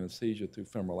local anesthesia through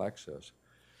femoral access.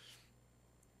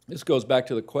 This goes back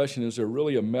to the question, is there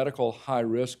really a medical high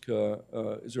risk,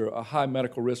 is there a high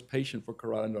medical risk patient for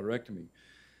carotid endarterectomy?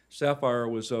 Sapphire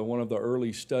was one of the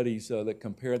early studies that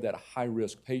compared that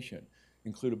high-risk patient,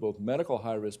 included both medical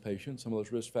high-risk patients, some of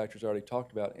those risk factors I already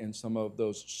talked about, and some of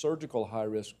those surgical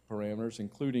high-risk parameters,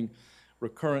 including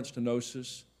recurrent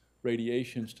stenosis,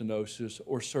 radiation stenosis,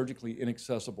 or surgically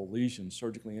inaccessible lesions.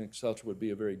 Surgically inaccessible would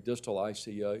be a very distal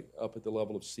ICA up at the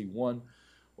level of C1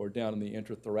 or down in the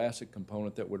intrathoracic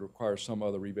component that would require some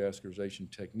other revascularization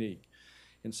technique.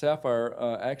 And Sapphire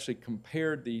actually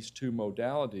compared these two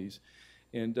modalities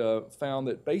and found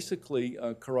that basically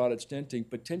carotid stenting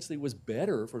potentially was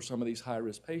better for some of these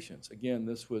high-risk patients. Again,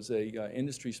 this was a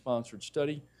industry-sponsored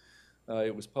study.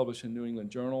 It was published in New England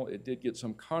Journal. It did get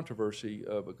some controversy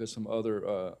because some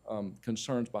other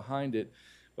concerns behind it,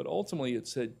 but ultimately it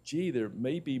said, gee, there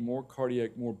may be more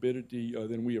cardiac morbidity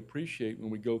than we appreciate when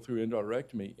we go through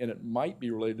endarterectomy, and it might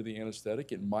be related to the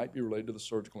anesthetic, it might be related to the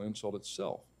surgical insult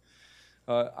itself.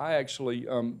 I actually,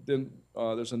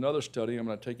 there's another study, I'm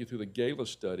going to take you through the Gala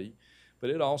study, but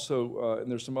it also,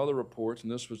 and there's some other reports,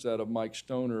 and this was out of Mike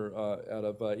Stoner out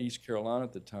of East Carolina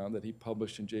at the time that he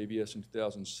published in JVS in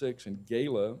 2006, and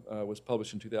Gala was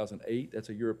published in 2008. That's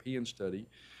a European study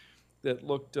that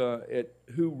looked at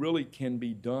who really can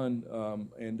be done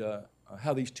and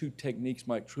how these two techniques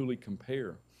might truly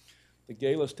compare. The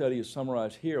GALA study is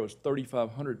summarized here. It was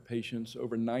 3,500 patients,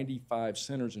 over 95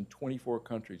 centers in 24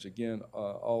 countries, again,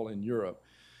 all in Europe.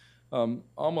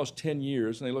 Almost 10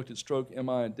 years, and they looked at stroke,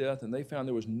 MI, and death, and they found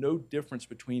there was no difference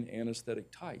between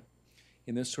anesthetic type.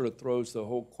 And this sort of throws the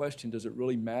whole question, does it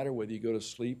really matter whether you go to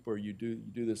sleep or you do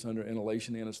this under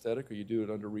inhalation anesthetic or you do it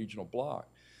under regional block?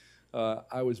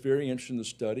 I was very interested in the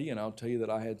study, and I'll tell you that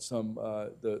I had some,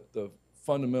 the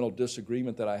fundamental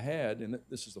disagreement that I had, and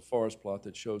this is the forest plot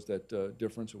that shows that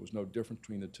difference. There was no difference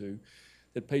between the two,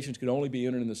 that patients could only be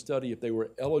entered in the study if they were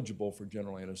eligible for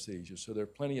general anesthesia. So there are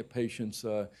plenty of patients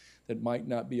that might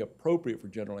not be appropriate for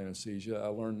general anesthesia. I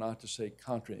learned not to say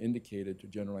contraindicated to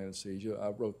general anesthesia. I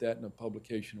wrote that in a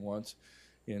publication once,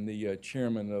 and the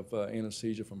chairman of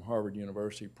anesthesia from Harvard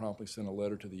University promptly sent a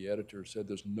letter to the editor, said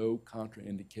there's no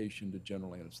contraindication to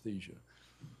general anesthesia.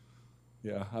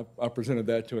 Yeah, I presented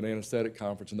that to an anesthetic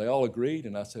conference, and they all agreed,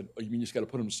 and I said, oh, you mean you just got to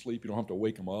put them to sleep? You don't have to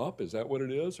wake them up? Is that what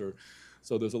it is?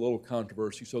 So there's a little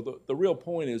controversy. So the real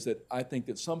point is that I think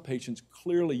that some patients,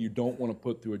 clearly you don't want to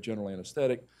put through a general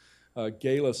anesthetic.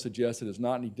 GALA suggested it's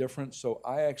not any different, so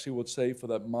I actually would say for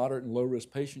that moderate and low-risk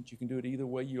patients, you can do it either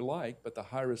way you like, but the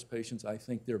high-risk patients, I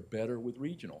think they're better with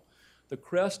regional. The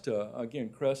CREST, again,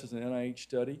 CREST is an NIH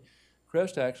study.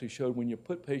 CREST actually showed when you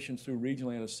put patients through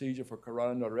regional anesthesia for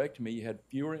carotid endarterectomy, you had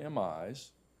fewer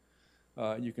MIs.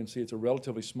 You can see it's a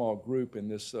relatively small group in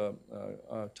this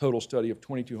total study of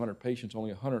 2,200 patients.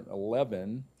 Only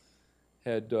 111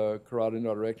 had carotid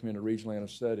endarterectomy and a regional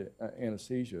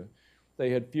anesthesia. They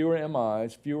had fewer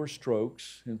MIs, fewer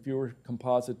strokes, and fewer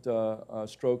composite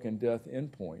stroke and death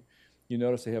endpoint. You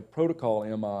notice they have protocol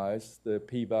MIs. The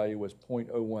p-value was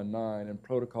 0.019, and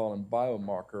protocol and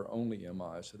biomarker only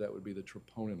MIs, so that would be the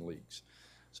troponin leaks.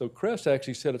 So CREST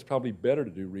actually said it's probably better to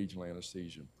do regional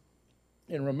anesthesia.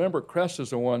 And remember, CREST is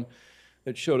the one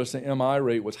that showed us the MI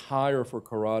rate was higher for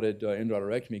carotid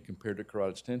endarterectomy compared to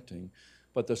carotid stenting,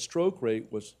 but the stroke rate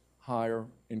was higher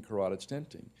in carotid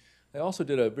stenting. They also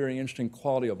did a very interesting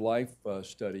quality of life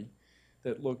study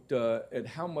that looked at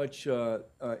how much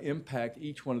impact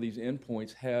each one of these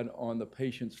endpoints had on the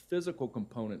patient's physical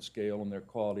component scale and their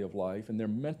quality of life and their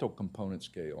mental component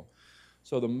scale.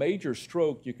 So the major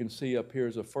stroke you can see up here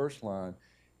as a first line,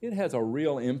 it has a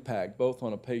real impact both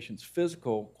on a patient's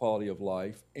physical quality of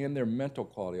life and their mental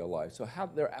quality of life. So how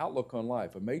their outlook on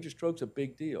life. A major stroke's a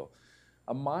big deal.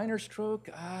 A minor stroke,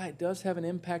 it does have an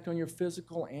impact on your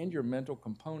physical and your mental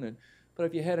component, but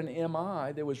if you had an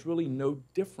MI, there was really no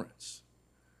difference.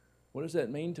 What does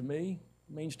that mean to me?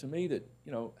 It means to me that,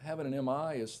 you know, having an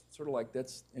MI is sort of like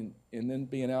that's, and then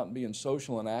being out and being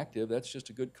social and active, that's just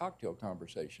a good cocktail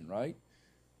conversation, right?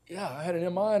 Yeah, I had an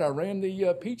MI and I ran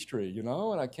the Peachtree, you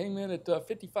know, and I came in at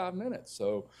 55 minutes.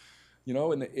 So, you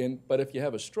know, but if you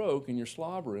have a stroke and you're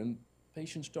slobbering,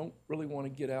 patients don't really want to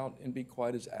get out and be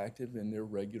quite as active in their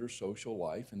regular social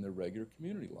life and their regular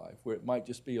community life, where it might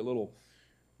just be a little,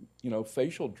 you know,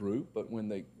 facial droop, but when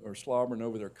they are slobbering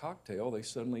over their cocktail, they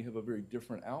suddenly have a very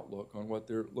different outlook on what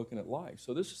they're looking at life.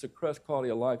 So this is a CREST quality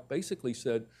of life, basically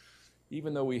said,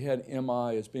 even though we had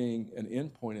MI as being an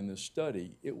endpoint in this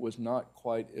study, it was not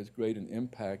quite as great an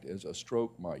impact as a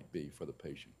stroke might be for the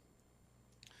patient.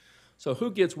 So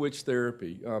who gets which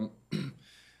therapy?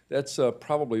 That's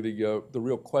probably the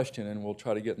real question, and we'll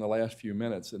try to get in the last few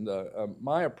minutes. And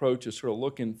my approach is sort of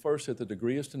looking first at the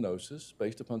degree of stenosis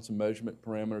based upon some measurement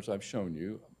parameters I've shown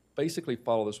you. Basically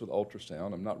follow this with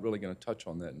ultrasound. I'm not really going to touch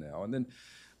on that now.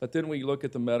 But then we look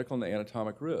at the medical and the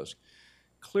anatomic risk.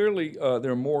 Clearly,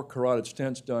 there are more carotid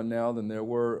stents done now than there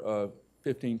were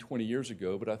 15, 20 years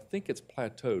ago, but I think it's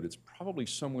plateaued. It's probably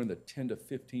somewhere in the 10 to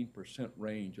 15%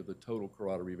 range of the total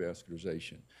carotid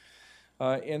revascularization.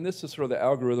 And this is sort of the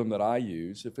algorithm that I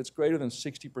use. If it's greater than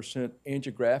 60%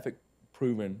 angiographic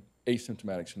proven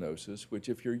asymptomatic stenosis, which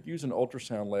if you're using an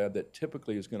ultrasound lab, that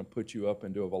typically is going to put you up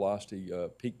into a velocity,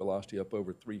 peak velocity up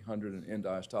over 300 and end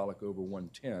diastolic over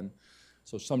 110.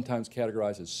 So sometimes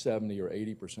categorized as 70 or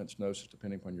 80% stenosis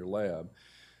depending upon your lab.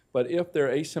 But if they're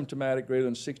asymptomatic greater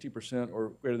than 60% or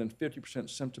greater than 50%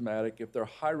 symptomatic, if they're a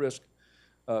high-risk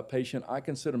patient, I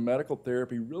consider medical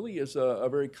therapy really is a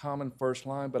very common first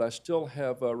line, but I still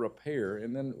have repair.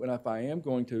 And then if I am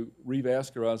going to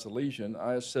revascularize the lesion,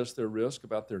 I assess their risk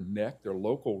about their neck, their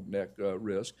local neck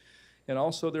risk, and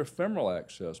also their femoral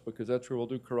access, because that's where we'll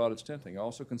do carotid stenting. I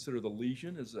also consider the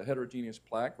lesion as a heterogeneous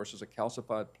plaque versus a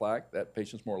calcified plaque. That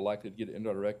patient's more likely to get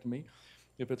endarterectomy.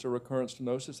 If it's a recurrent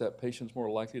stenosis, that patient's more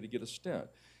likely to get a stent.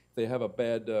 If they have a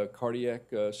bad cardiac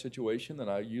situation, then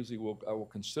I will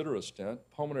consider a stent.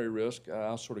 Pulmonary risk,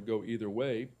 I'll sort of go either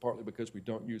way, partly because we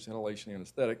don't use inhalation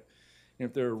anesthetic, And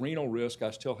if they're a renal risk,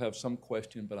 I still have some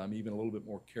question, but I'm even a little bit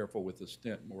more careful with the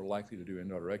stent, more likely to do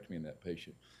endarterectomy in that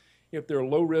patient. If they're a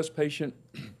low-risk patient,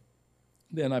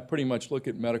 then I pretty much look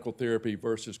at medical therapy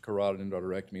versus carotid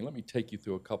endarterectomy. Let me take you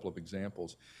through a couple of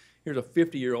examples. Here's a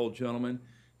 50-year-old gentleman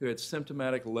who had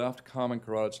symptomatic left common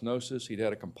carotid stenosis. He'd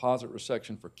had a composite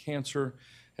resection for cancer,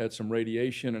 had some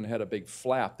radiation, and had a big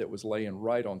flap that was laying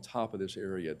right on top of this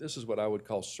area. This is what I would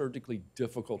call surgically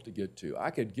difficult to get to. I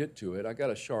could get to it. I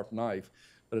got a sharp knife,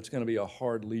 but it's going to be a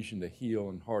hard lesion to heal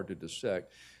and hard to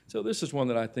dissect. So this is one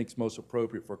that I think is most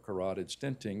appropriate for carotid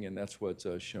stenting, and that's what's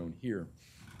shown here.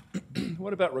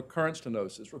 What about recurrent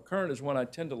stenosis? Recurrent is one I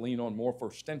tend to lean on more for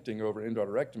stenting over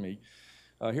endarterectomy.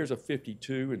 Here's a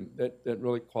 52, and that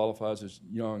really qualifies as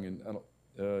young, and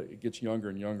it gets younger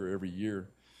and younger every year.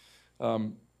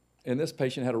 And this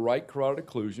patient had a right carotid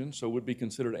occlusion, so would be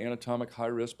considered anatomic high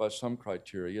risk by some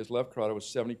criteria. His left carotid was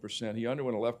 70%. He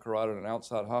underwent a left carotid in an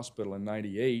outside hospital in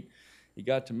 '98. He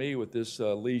got to me with this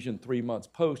lesion 3 months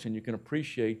post, and you can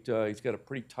appreciate he's got a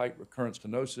pretty tight recurrent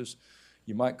stenosis.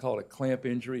 You might call it a clamp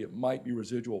injury. It might be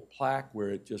residual plaque where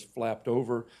it just flapped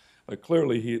over.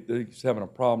 Clearly, he's having a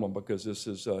problem because this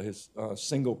is his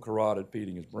single carotid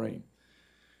feeding his brain.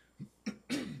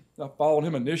 I followed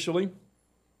him initially,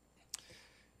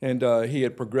 and he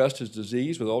had progressed his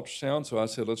disease with ultrasound, so I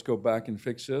said, let's go back and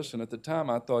fix this. And at the time,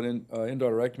 I thought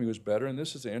endarterectomy was better, and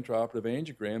this is an intraoperative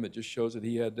angiogram that just shows that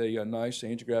he had a nice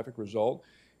angiographic result.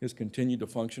 Has continued to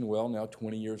function well now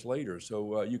 20 years later.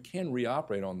 So you can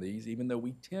reoperate on these, even though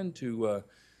we tend to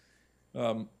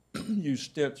use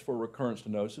stents for recurrent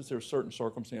stenosis. There are certain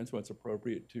circumstances when it's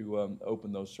appropriate to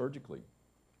open those surgically.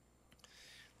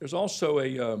 There's also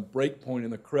a break point in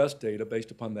the CREST data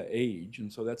based upon the age,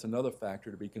 and so that's another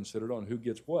factor to be considered on who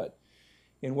gets what.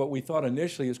 And what we thought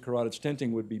initially is carotid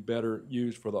stenting would be better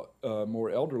used for the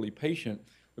more elderly patient.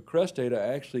 The CREST data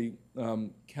actually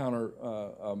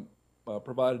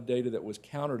provided data that was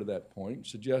counter to that point,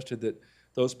 suggested that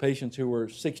those patients who were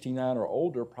 69 or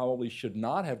older probably should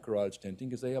not have carotid stenting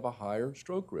because they have a higher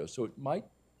stroke risk. So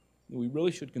we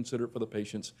really should consider it for the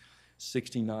patients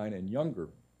 69 and younger.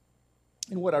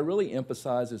 And what I really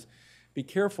emphasize is be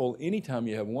careful anytime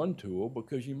you have one tool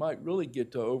because you might really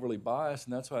get overly biased,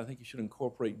 and that's why I think you should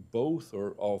incorporate both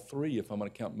or all three, if I'm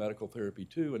going to count medical therapy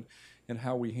too, and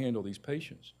how we handle these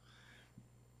patients.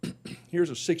 Here's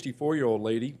a 64-year-old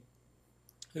lady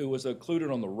who was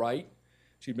occluded on the right.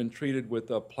 She'd been treated with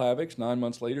Plavix. 9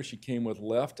 months later, she came with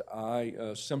left eye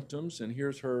symptoms, and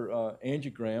here's her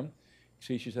angiogram. You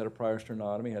see she's had a prior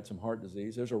sternotomy, had some heart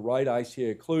disease. There's a right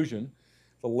ICA occlusion.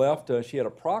 The left, she had a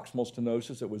proximal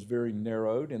stenosis that was very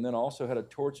narrowed, and then also had a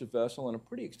tortuous vessel and a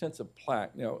pretty extensive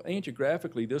plaque. Now,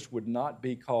 angiographically, this would not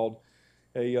be called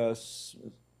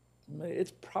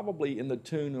it's probably in the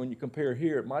tune, when you compare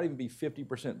here, it might even be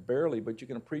 50% barely, but you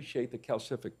can appreciate the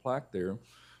calcific plaque there.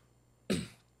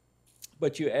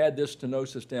 But you add this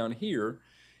stenosis down here,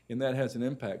 and that has an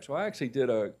impact. So I actually did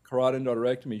a carotid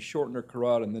endarterectomy, shortened her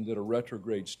carotid, and then did a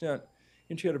retrograde stent,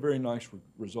 and she had a very nice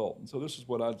result. And so this is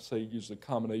what I'd say uses a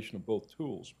combination of both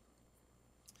tools.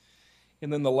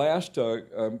 And then the last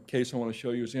case I want to show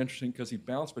you is interesting because he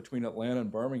bounced between Atlanta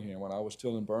and Birmingham when I was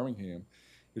still in Birmingham.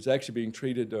 He was actually being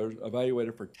treated,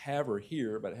 evaluated for TAVR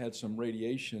here, but had some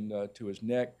radiation to his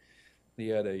neck. He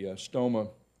had a stoma,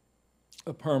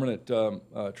 a permanent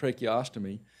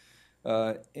tracheostomy,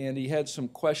 and he had some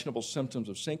questionable symptoms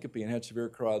of syncope and had severe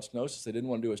carotid stenosis. They didn't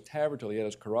want to do his TAVR until he had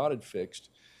his carotid fixed,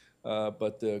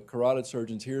 but the carotid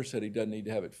surgeons here said he doesn't need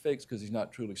to have it fixed because he's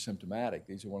not truly symptomatic.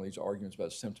 These are one of these arguments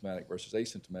about symptomatic versus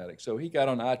asymptomatic. So he got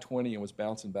on I-20 and was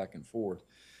bouncing back and forth.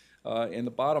 And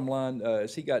the bottom line,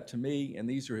 as he got to me, and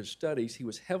these are his studies, he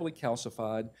was heavily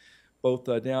calcified, both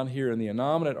down here in the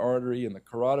innominate artery and the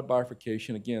carotid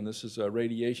bifurcation. Again, this is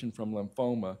radiation from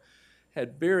lymphoma.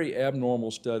 Had very abnormal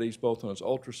studies, both on his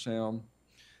ultrasound.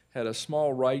 Had a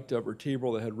small right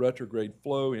vertebral that had retrograde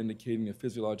flow, indicating the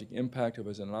physiologic impact of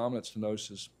his innominate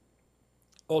stenosis.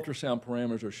 Ultrasound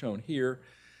parameters are shown here.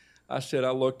 I said I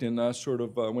looked and I sort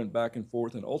of went back and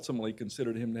forth and ultimately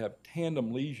considered him to have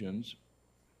tandem lesions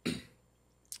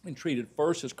and treated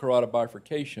first his carotid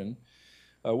bifurcation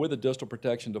with a distal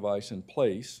protection device in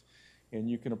place. And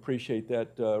you can appreciate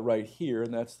that right here,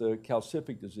 and that's the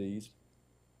calcific disease.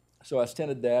 So I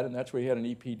stented that, and that's where he had an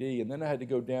EPD. And then I had to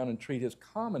go down and treat his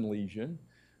common lesion.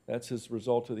 That's as a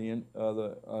result of the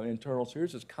internal. So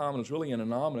here's his common. It's really an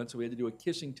innominate, so we had to do a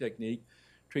kissing technique,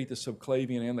 treat the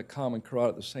subclavian and the common carotid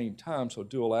at the same time, so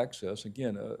dual access.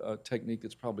 Again, a technique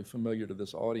that's probably familiar to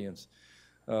this audience,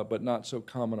 but not so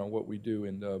common on what we do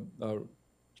in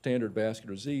standard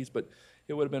vascular disease. But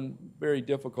it would have been very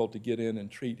difficult to get in and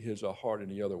treat his heart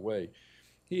any other way.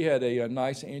 He had a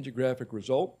nice angiographic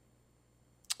result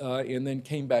and then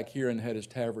came back here and had his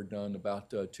TAVR done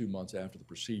about 2 months after the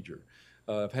procedure.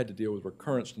 I've had to deal with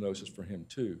recurrent stenosis for him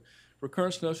too.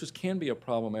 Recurrent stenosis can be a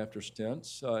problem after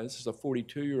stents. This is a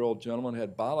 42-year-old gentleman who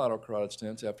had bilateral carotid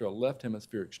stents after a left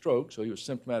hemispheric stroke, so he was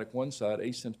symptomatic one side,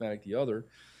 asymptomatic the other.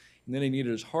 And then he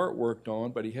needed his heart worked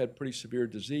on, but he had pretty severe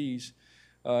disease,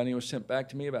 and he was sent back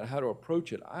to me about how to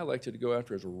approach it. I elected to go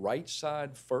after his right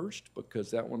side first because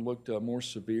that one looked more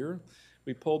severe.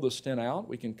 We pulled the stent out.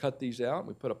 We can cut these out.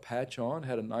 We put a patch on,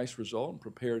 had a nice result, and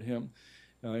prepared him.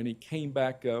 And he came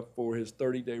back for his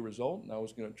 30-day result, and I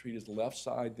was going to treat his left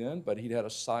side then, but he'd had a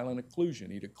silent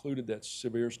occlusion. He'd occluded that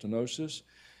severe stenosis.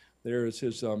 There is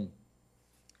his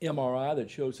MRI that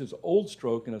shows his old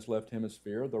stroke in his left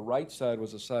hemisphere. The right side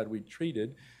was the side we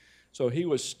treated. So he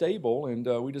was stable, and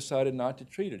we decided not to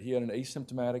treat it. He had an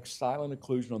asymptomatic silent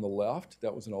occlusion on the left.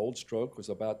 That was an old stroke, was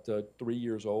about 3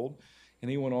 years old.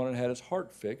 And he went on and had his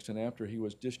heart fixed, and after he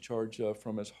was discharged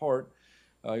from his heart,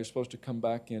 he was supposed to come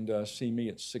back and see me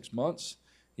at 6 months.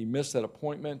 He missed that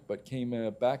appointment, but came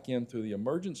back in through the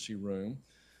emergency room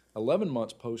 11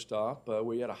 months post-op.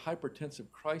 We had a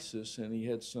hypertensive crisis, and he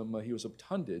had he was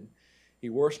obtunded. He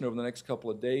worsened over the next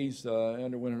couple of days,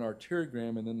 underwent an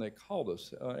arteriogram, and then they called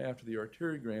us after the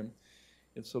arteriogram.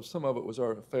 And so some of it was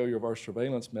our failure of our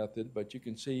surveillance method, but you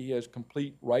can see he has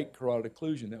complete right carotid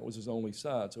occlusion. That was his only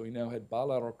side. So he now had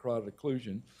bilateral carotid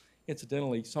occlusion.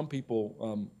 Incidentally, some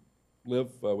people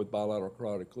live with bilateral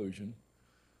carotid occlusion.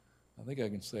 I think I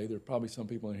can say there are probably some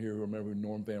people in here who remember who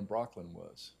Norm Van Brocklin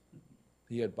was.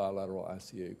 He had bilateral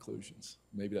ICA occlusions.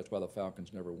 Maybe that's why the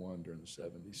Falcons never won during the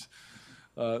 70s.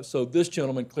 So this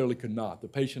gentleman clearly could not. The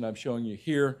patient I'm showing you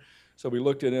here, so we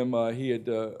looked at him. He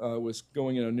was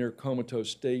going in a near comatose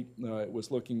state. It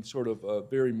was looking sort of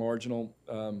very marginal.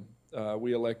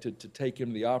 We elected to take him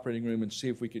to the operating room and see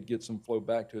if we could get some flow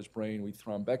back to his brain. We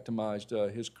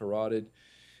thrombectomized his carotid.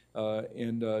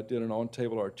 And did an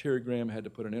on-table arteriogram, had to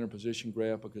put an interposition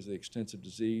graft because of the extensive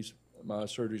disease. My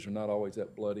surgeries are not always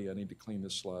that bloody. I need to clean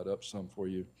this slide up some for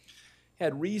you.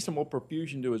 Had reasonable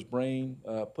perfusion to his brain,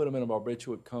 put him in a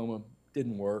barbiturate coma,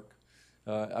 didn't work.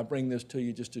 I bring this to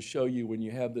you just to show you when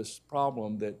you have this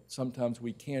problem that sometimes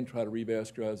we can try to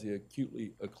revascularize the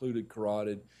acutely occluded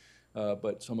carotid,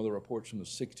 but some of the reports from the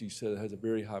 60s said it has a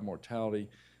very high mortality.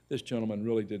 This gentleman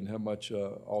really didn't have much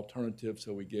alternative,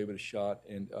 so we gave it a shot,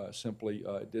 and simply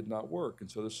it did not work.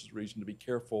 And so this is a reason to be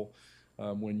careful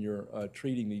when you're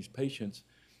treating these patients,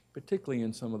 particularly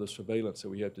in some of the surveillance that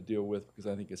we have to deal with, because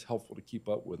I think it's helpful to keep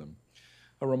up with them.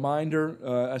 A reminder,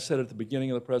 I said at the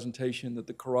beginning of the presentation that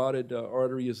the carotid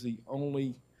artery is the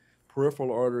only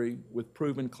peripheral artery with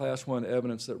proven class 1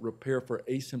 evidence that repair for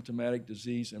asymptomatic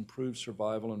disease improves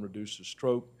survival and reduces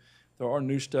stroke. There are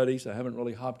new studies. I haven't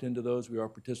really hopped into those. We are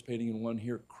participating in one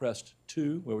here,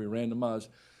 CREST-2, where we randomize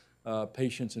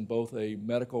patients in both a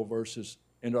medical versus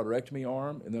endarterectomy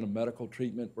arm and then a medical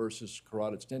treatment versus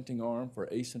carotid stenting arm for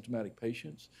asymptomatic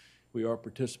patients. We are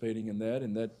participating in that,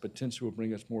 and that potentially will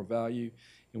bring us more value,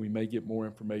 and we may get more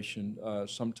information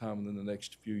sometime within the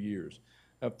next few years.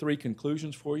 I have 3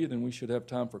 conclusions for you, then we should have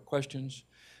time for questions.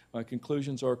 My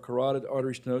conclusions are carotid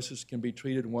artery stenosis can be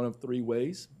treated one of 3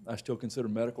 ways. I still consider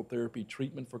medical therapy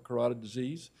treatment for carotid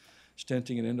disease,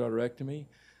 stenting and endarterectomy.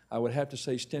 I would have to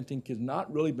say stenting has not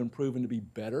really been proven to be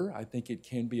better. I think it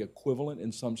can be equivalent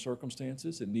in some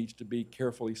circumstances. It needs to be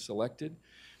carefully selected.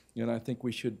 And I think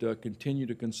we should continue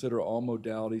to consider all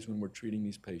modalities when we're treating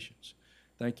these patients.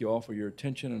 Thank you all for your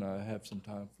attention, and I have some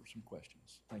time for some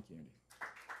questions. Thank you, Andy.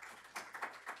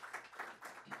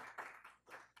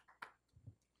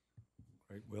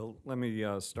 Great. Well, let me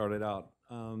start it out.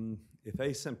 If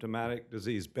asymptomatic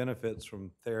disease benefits from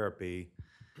therapy,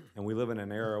 and we live in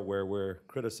an era where we're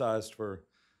criticized for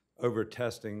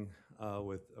over-testing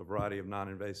with a variety of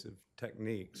non-invasive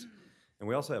techniques, and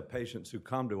we also have patients who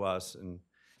come to us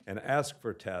and ask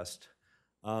for tests,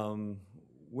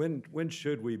 when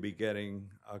should we be getting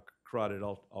carotid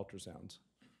ultrasounds?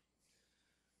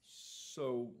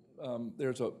 So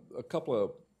there's a couple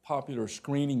of popular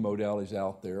screening modalities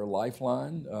out there.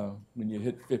 Lifeline, when you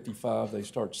hit 55, they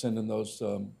start sending those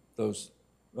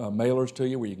mailers to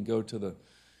you where you can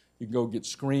go get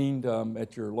screened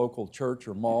at your local church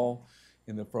or mall,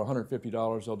 and then for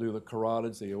 $150 they'll do the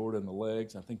carotids, the aorta, and the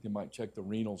legs. I think they might check the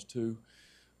renals too.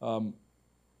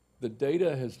 The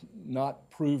data has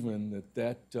not proven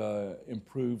that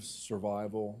improves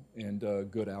survival and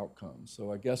good outcomes.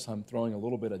 So I guess I'm throwing a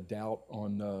little bit of doubt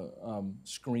on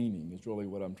screening is really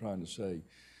what I'm trying to say.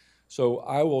 So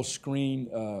I will screen,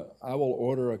 I will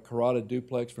order a carotid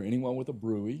duplex for anyone with a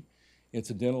BRUI,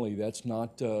 Incidentally, that's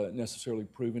not necessarily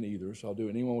proven either, so I'll do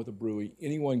anyone with a Brewy.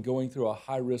 Anyone going through a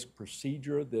high-risk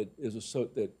procedure that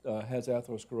has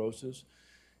atherosclerosis.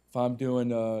 If I'm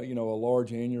doing a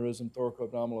large aneurysm,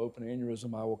 thoracoabdominal open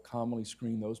aneurysm, I will commonly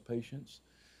screen those patients.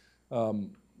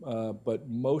 But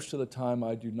most of the time,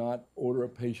 I do not order a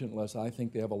patient unless I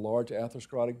think they have a large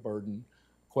atherosclerotic burden,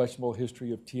 questionable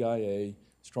history of TIA,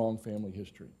 strong family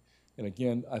history. And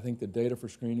again, I think the data for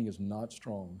screening is not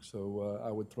strong, so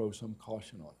I would throw some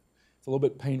caution on it. It's a little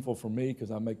bit painful for me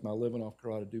because I make my living off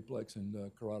carotid duplex and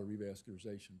carotid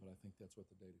revascularization, but I think that's what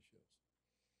the data shows.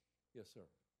 Yes, sir.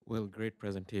 Well, great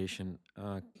presentation.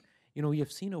 We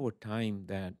have seen over time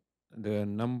that the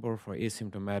number for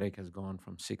asymptomatic has gone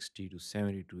from 60 to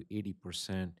 70 to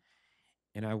 80%.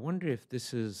 And I wonder if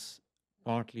this is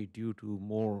partly due to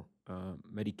more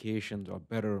medications or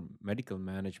better medical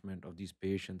management of these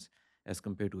patients as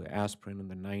compared to aspirin in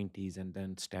the 90s and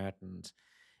then statins.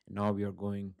 And now we are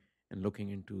going and looking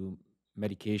into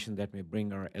medication that may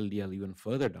bring our LDL even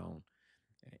further down.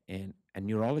 And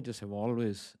neurologists have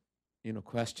always,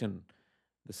 questioned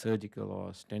the surgical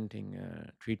or stenting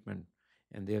treatment,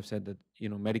 and they have said that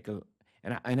medical.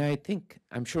 And I think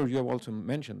I'm sure you have also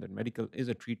mentioned that medical is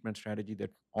a treatment strategy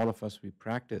that all of us we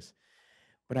practice,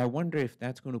 but I wonder if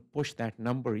that's going to push that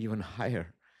number even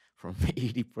higher from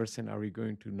 80%. Are we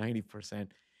going to 90%,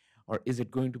 or is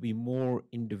it going to be more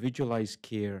individualized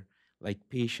care, like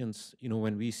patients,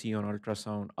 when we see on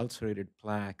ultrasound ulcerated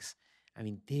plaques? I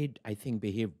mean, I think,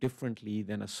 behave differently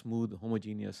than a smooth,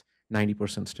 homogeneous 90%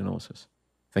 stenosis.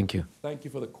 Thank you. Thank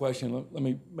you for the question. Let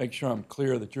me make sure I'm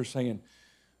clear that you're saying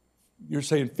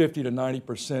 50 to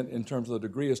 90% in terms of the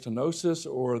degree of stenosis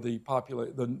or the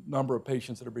number of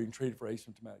patients that are being treated for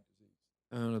asymptomatic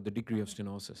disease? The degree of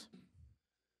stenosis.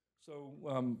 So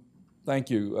thank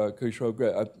you,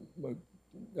 Kushro.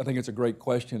 I think it's a great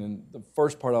question, and the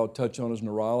first part I'll touch on is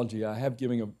neurology. I have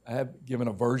given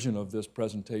a version of this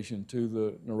presentation to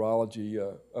the neurology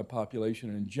population.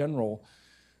 In general,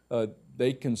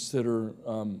 they consider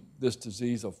this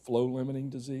disease a flow-limiting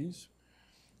disease.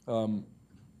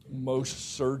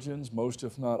 Most surgeons, most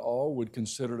if not all, would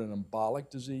consider it an embolic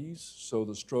disease. So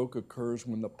the stroke occurs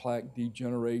when the plaque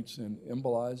degenerates and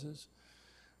embolizes.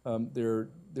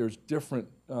 There's different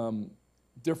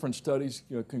studies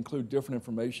conclude different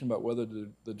information about whether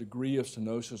the degree of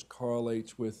stenosis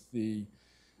correlates with the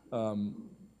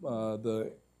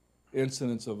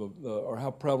incidence of or how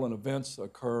prevalent events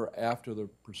occur after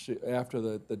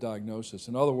the diagnosis.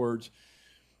 In other words,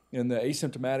 in the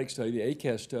asymptomatic study, the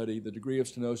ACAS study, the degree of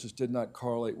stenosis did not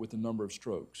correlate with the number of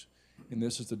strokes. And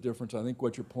this is the difference. I think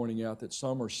what you're pointing out, that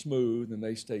some are smooth and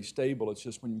they stay stable. It's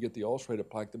just when you get the ulcerated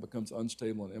plaque that becomes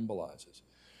unstable and embolizes.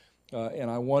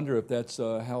 And I wonder if that's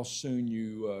how soon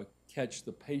you catch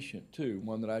the patient, too.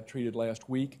 One that I treated last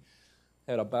week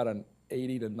had about an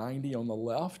 80 to 90 on the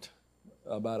left,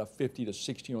 about a 50 to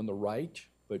 60 on the right,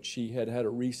 but she had had a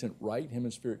recent right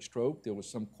hemispheric stroke. There was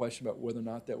some question about whether or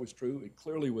not that was true. It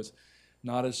clearly was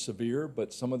not as severe,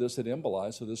 but some of this had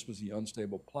embolized, so this was the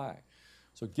unstable plaque.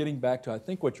 So getting back to, I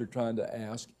think what you're trying to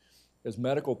ask, as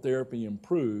medical therapy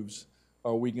improves,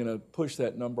 are we going to push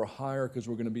that number higher because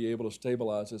we're going to be able to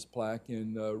stabilize this plaque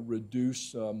and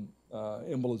reduce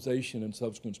embolization and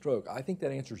subsequent stroke? I think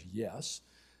that answer is yes.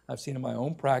 I've seen in my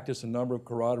own practice a number of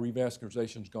carotid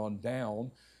revascularizations gone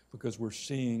down because we're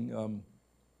seeing,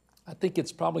 I think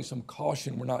it's probably some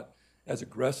caution. We're not as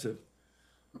aggressive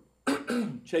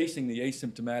chasing the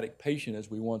asymptomatic patient as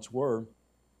we once were.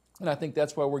 And I think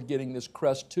that's why we're getting this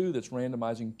CREST-2 that's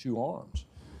randomizing two arms.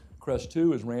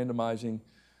 CREST-2 is randomizing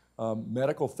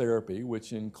medical therapy,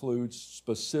 which includes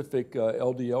specific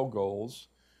LDL goals,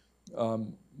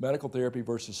 medical therapy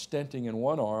versus stenting in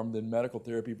one arm, then medical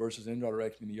therapy versus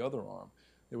endarterectomy in the other arm.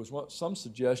 There was some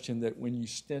suggestion that when you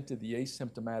stented the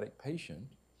asymptomatic patient,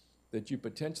 that you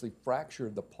potentially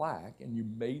fractured the plaque and you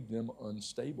made them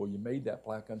unstable. You made that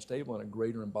plaque unstable and a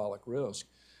greater embolic risk,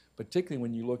 particularly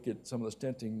when you look at some of the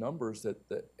stenting numbers, that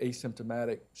the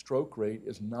asymptomatic stroke rate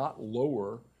is not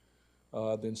lower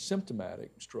than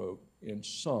symptomatic stroke in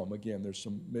some. Again, there's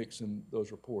some mix in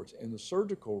those reports. In the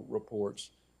surgical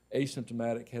reports,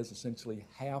 asymptomatic has essentially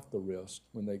half the risk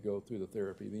when they go through the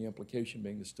therapy, the implication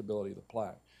being the stability of the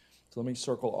plaque. So let me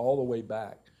circle all the way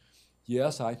back.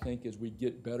 Yes, I think as we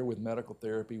get better with medical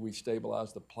therapy, we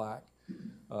stabilize the plaque,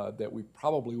 that we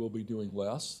probably will be doing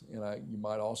less. And you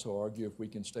might also argue if we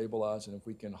can stabilize and if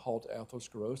we can halt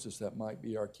atherosclerosis, that might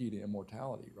be our key to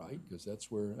immortality, right? Because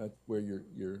that's where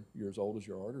you're as old as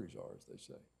your arteries are, as they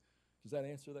say. Does that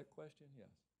answer that question? Yes.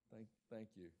 Thank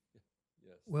you.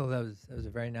 Yes. Well, that was a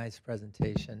very nice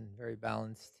presentation, very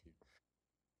balanced.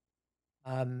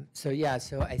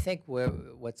 So I think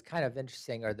what's kind of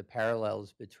interesting are the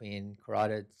parallels between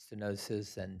carotid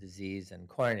stenosis and disease and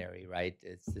coronary, right?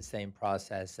 It's the same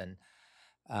process, and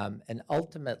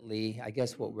ultimately, I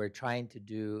guess what we're trying to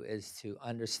do is to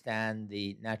understand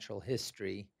the natural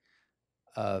history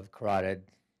of carotid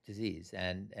disease,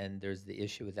 and there's the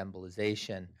issue with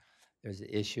embolization. There's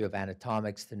the issue of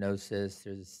anatomic stenosis.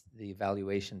 There's the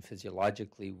evaluation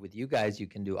physiologically. With you guys, you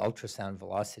can do ultrasound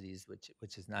velocities,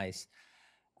 which is nice.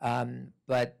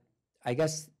 But I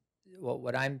guess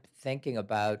what I'm thinking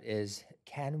about is,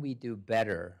 can we do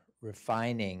better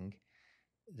refining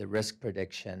the risk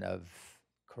prediction of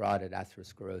carotid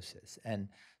atherosclerosis? And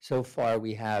so far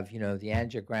we have, the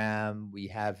angiogram, we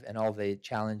have, and all the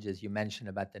challenges you mentioned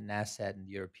about the NASET and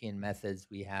the European methods,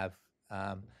 we have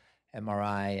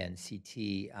MRI and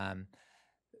CT.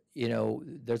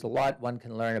 There's a lot one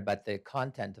can learn about the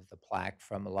content of the plaque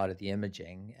from a lot of the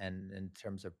imaging, and in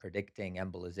terms of predicting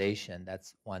embolization,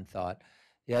 that's one thought.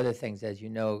 The other things, as you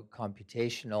know,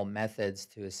 computational methods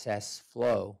to assess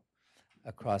flow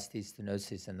across these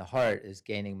stenoses in the heart is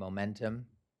gaining momentum,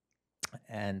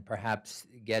 and perhaps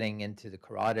getting into the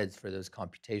carotids for those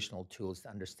computational tools to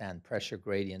understand pressure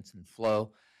gradients and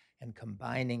flow, and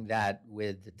combining that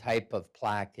with the type of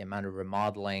plaque, the amount of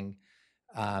remodeling,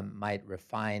 might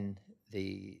refine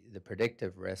the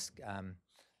predictive risk.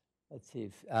 Let's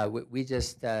see. We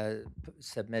just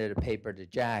submitted a paper to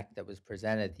Jack that was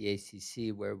presented at the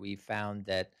ACC, where we found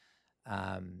that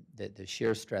the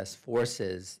shear stress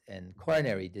forces in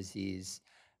coronary disease,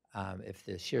 if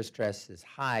the shear stress is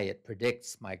high, it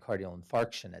predicts myocardial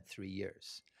infarction at 3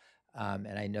 years.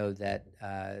 And I know that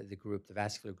the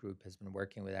vascular group, has been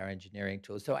working with our engineering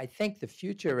tools. So I think the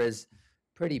future is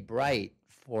pretty bright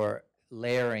for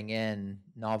layering in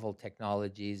novel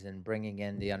technologies and bringing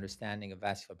in the understanding of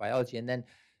vascular biology. And then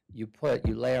you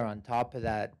layer on top of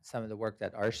that some of the work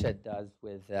that Arshad does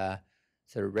with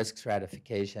sort of risk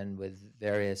stratification with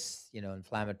various,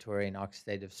 inflammatory and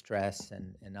oxidative stress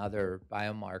and other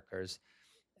biomarkers.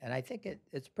 And I think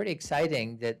it's pretty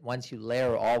exciting that once you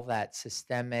layer all that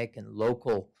systemic and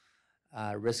local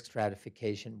risk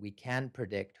stratification, we can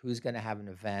predict who's going to have an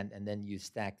event, and then you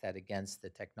stack that against the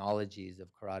technologies of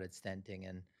carotid stenting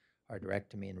and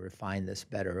arterectomy and refine this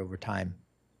better over time.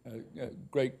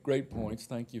 Great points.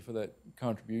 Thank you for that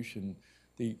contribution.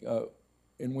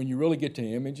 And when you really get to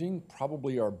imaging,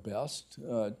 probably our best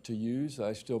to use,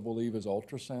 I still believe, is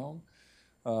ultrasound.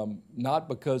 Not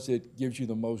because it gives you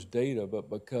the most data, but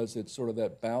because it's sort of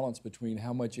that balance between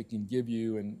how much it can give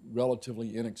you and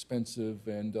relatively inexpensive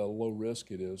and low risk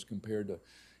it is compared to,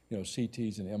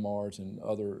 CTs and MRs and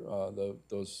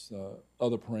those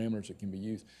other parameters that can be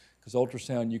used. Because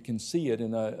ultrasound, you can see it,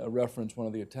 and I referenced one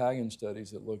of the Italian studies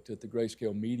that looked at the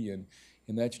grayscale median,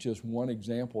 and that's just one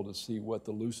example to see what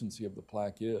the lucency of the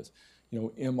plaque is.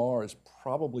 MR is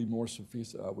probably more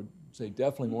sophisticated, I would say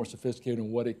definitely more sophisticated in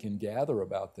what it can gather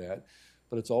about that,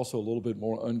 but it's also a little bit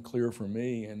more unclear for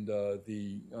me, and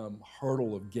the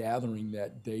hurdle of gathering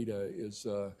that data is,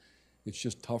 it's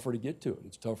just tougher to get to it.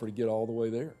 It's tougher to get all the way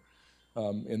there.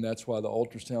 And that's why the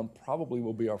ultrasound probably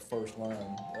will be our first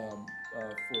line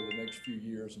for the next few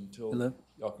years until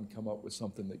y'all can come up with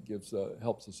something that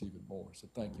helps us even more. So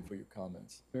thank you for your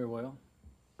comments. Very well.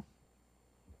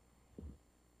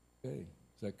 Okay,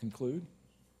 does that conclude?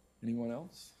 Anyone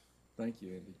else? Thank you,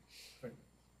 Andy. Great.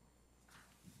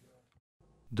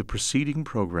 The preceding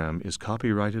program is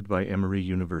copyrighted by Emory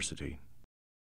University.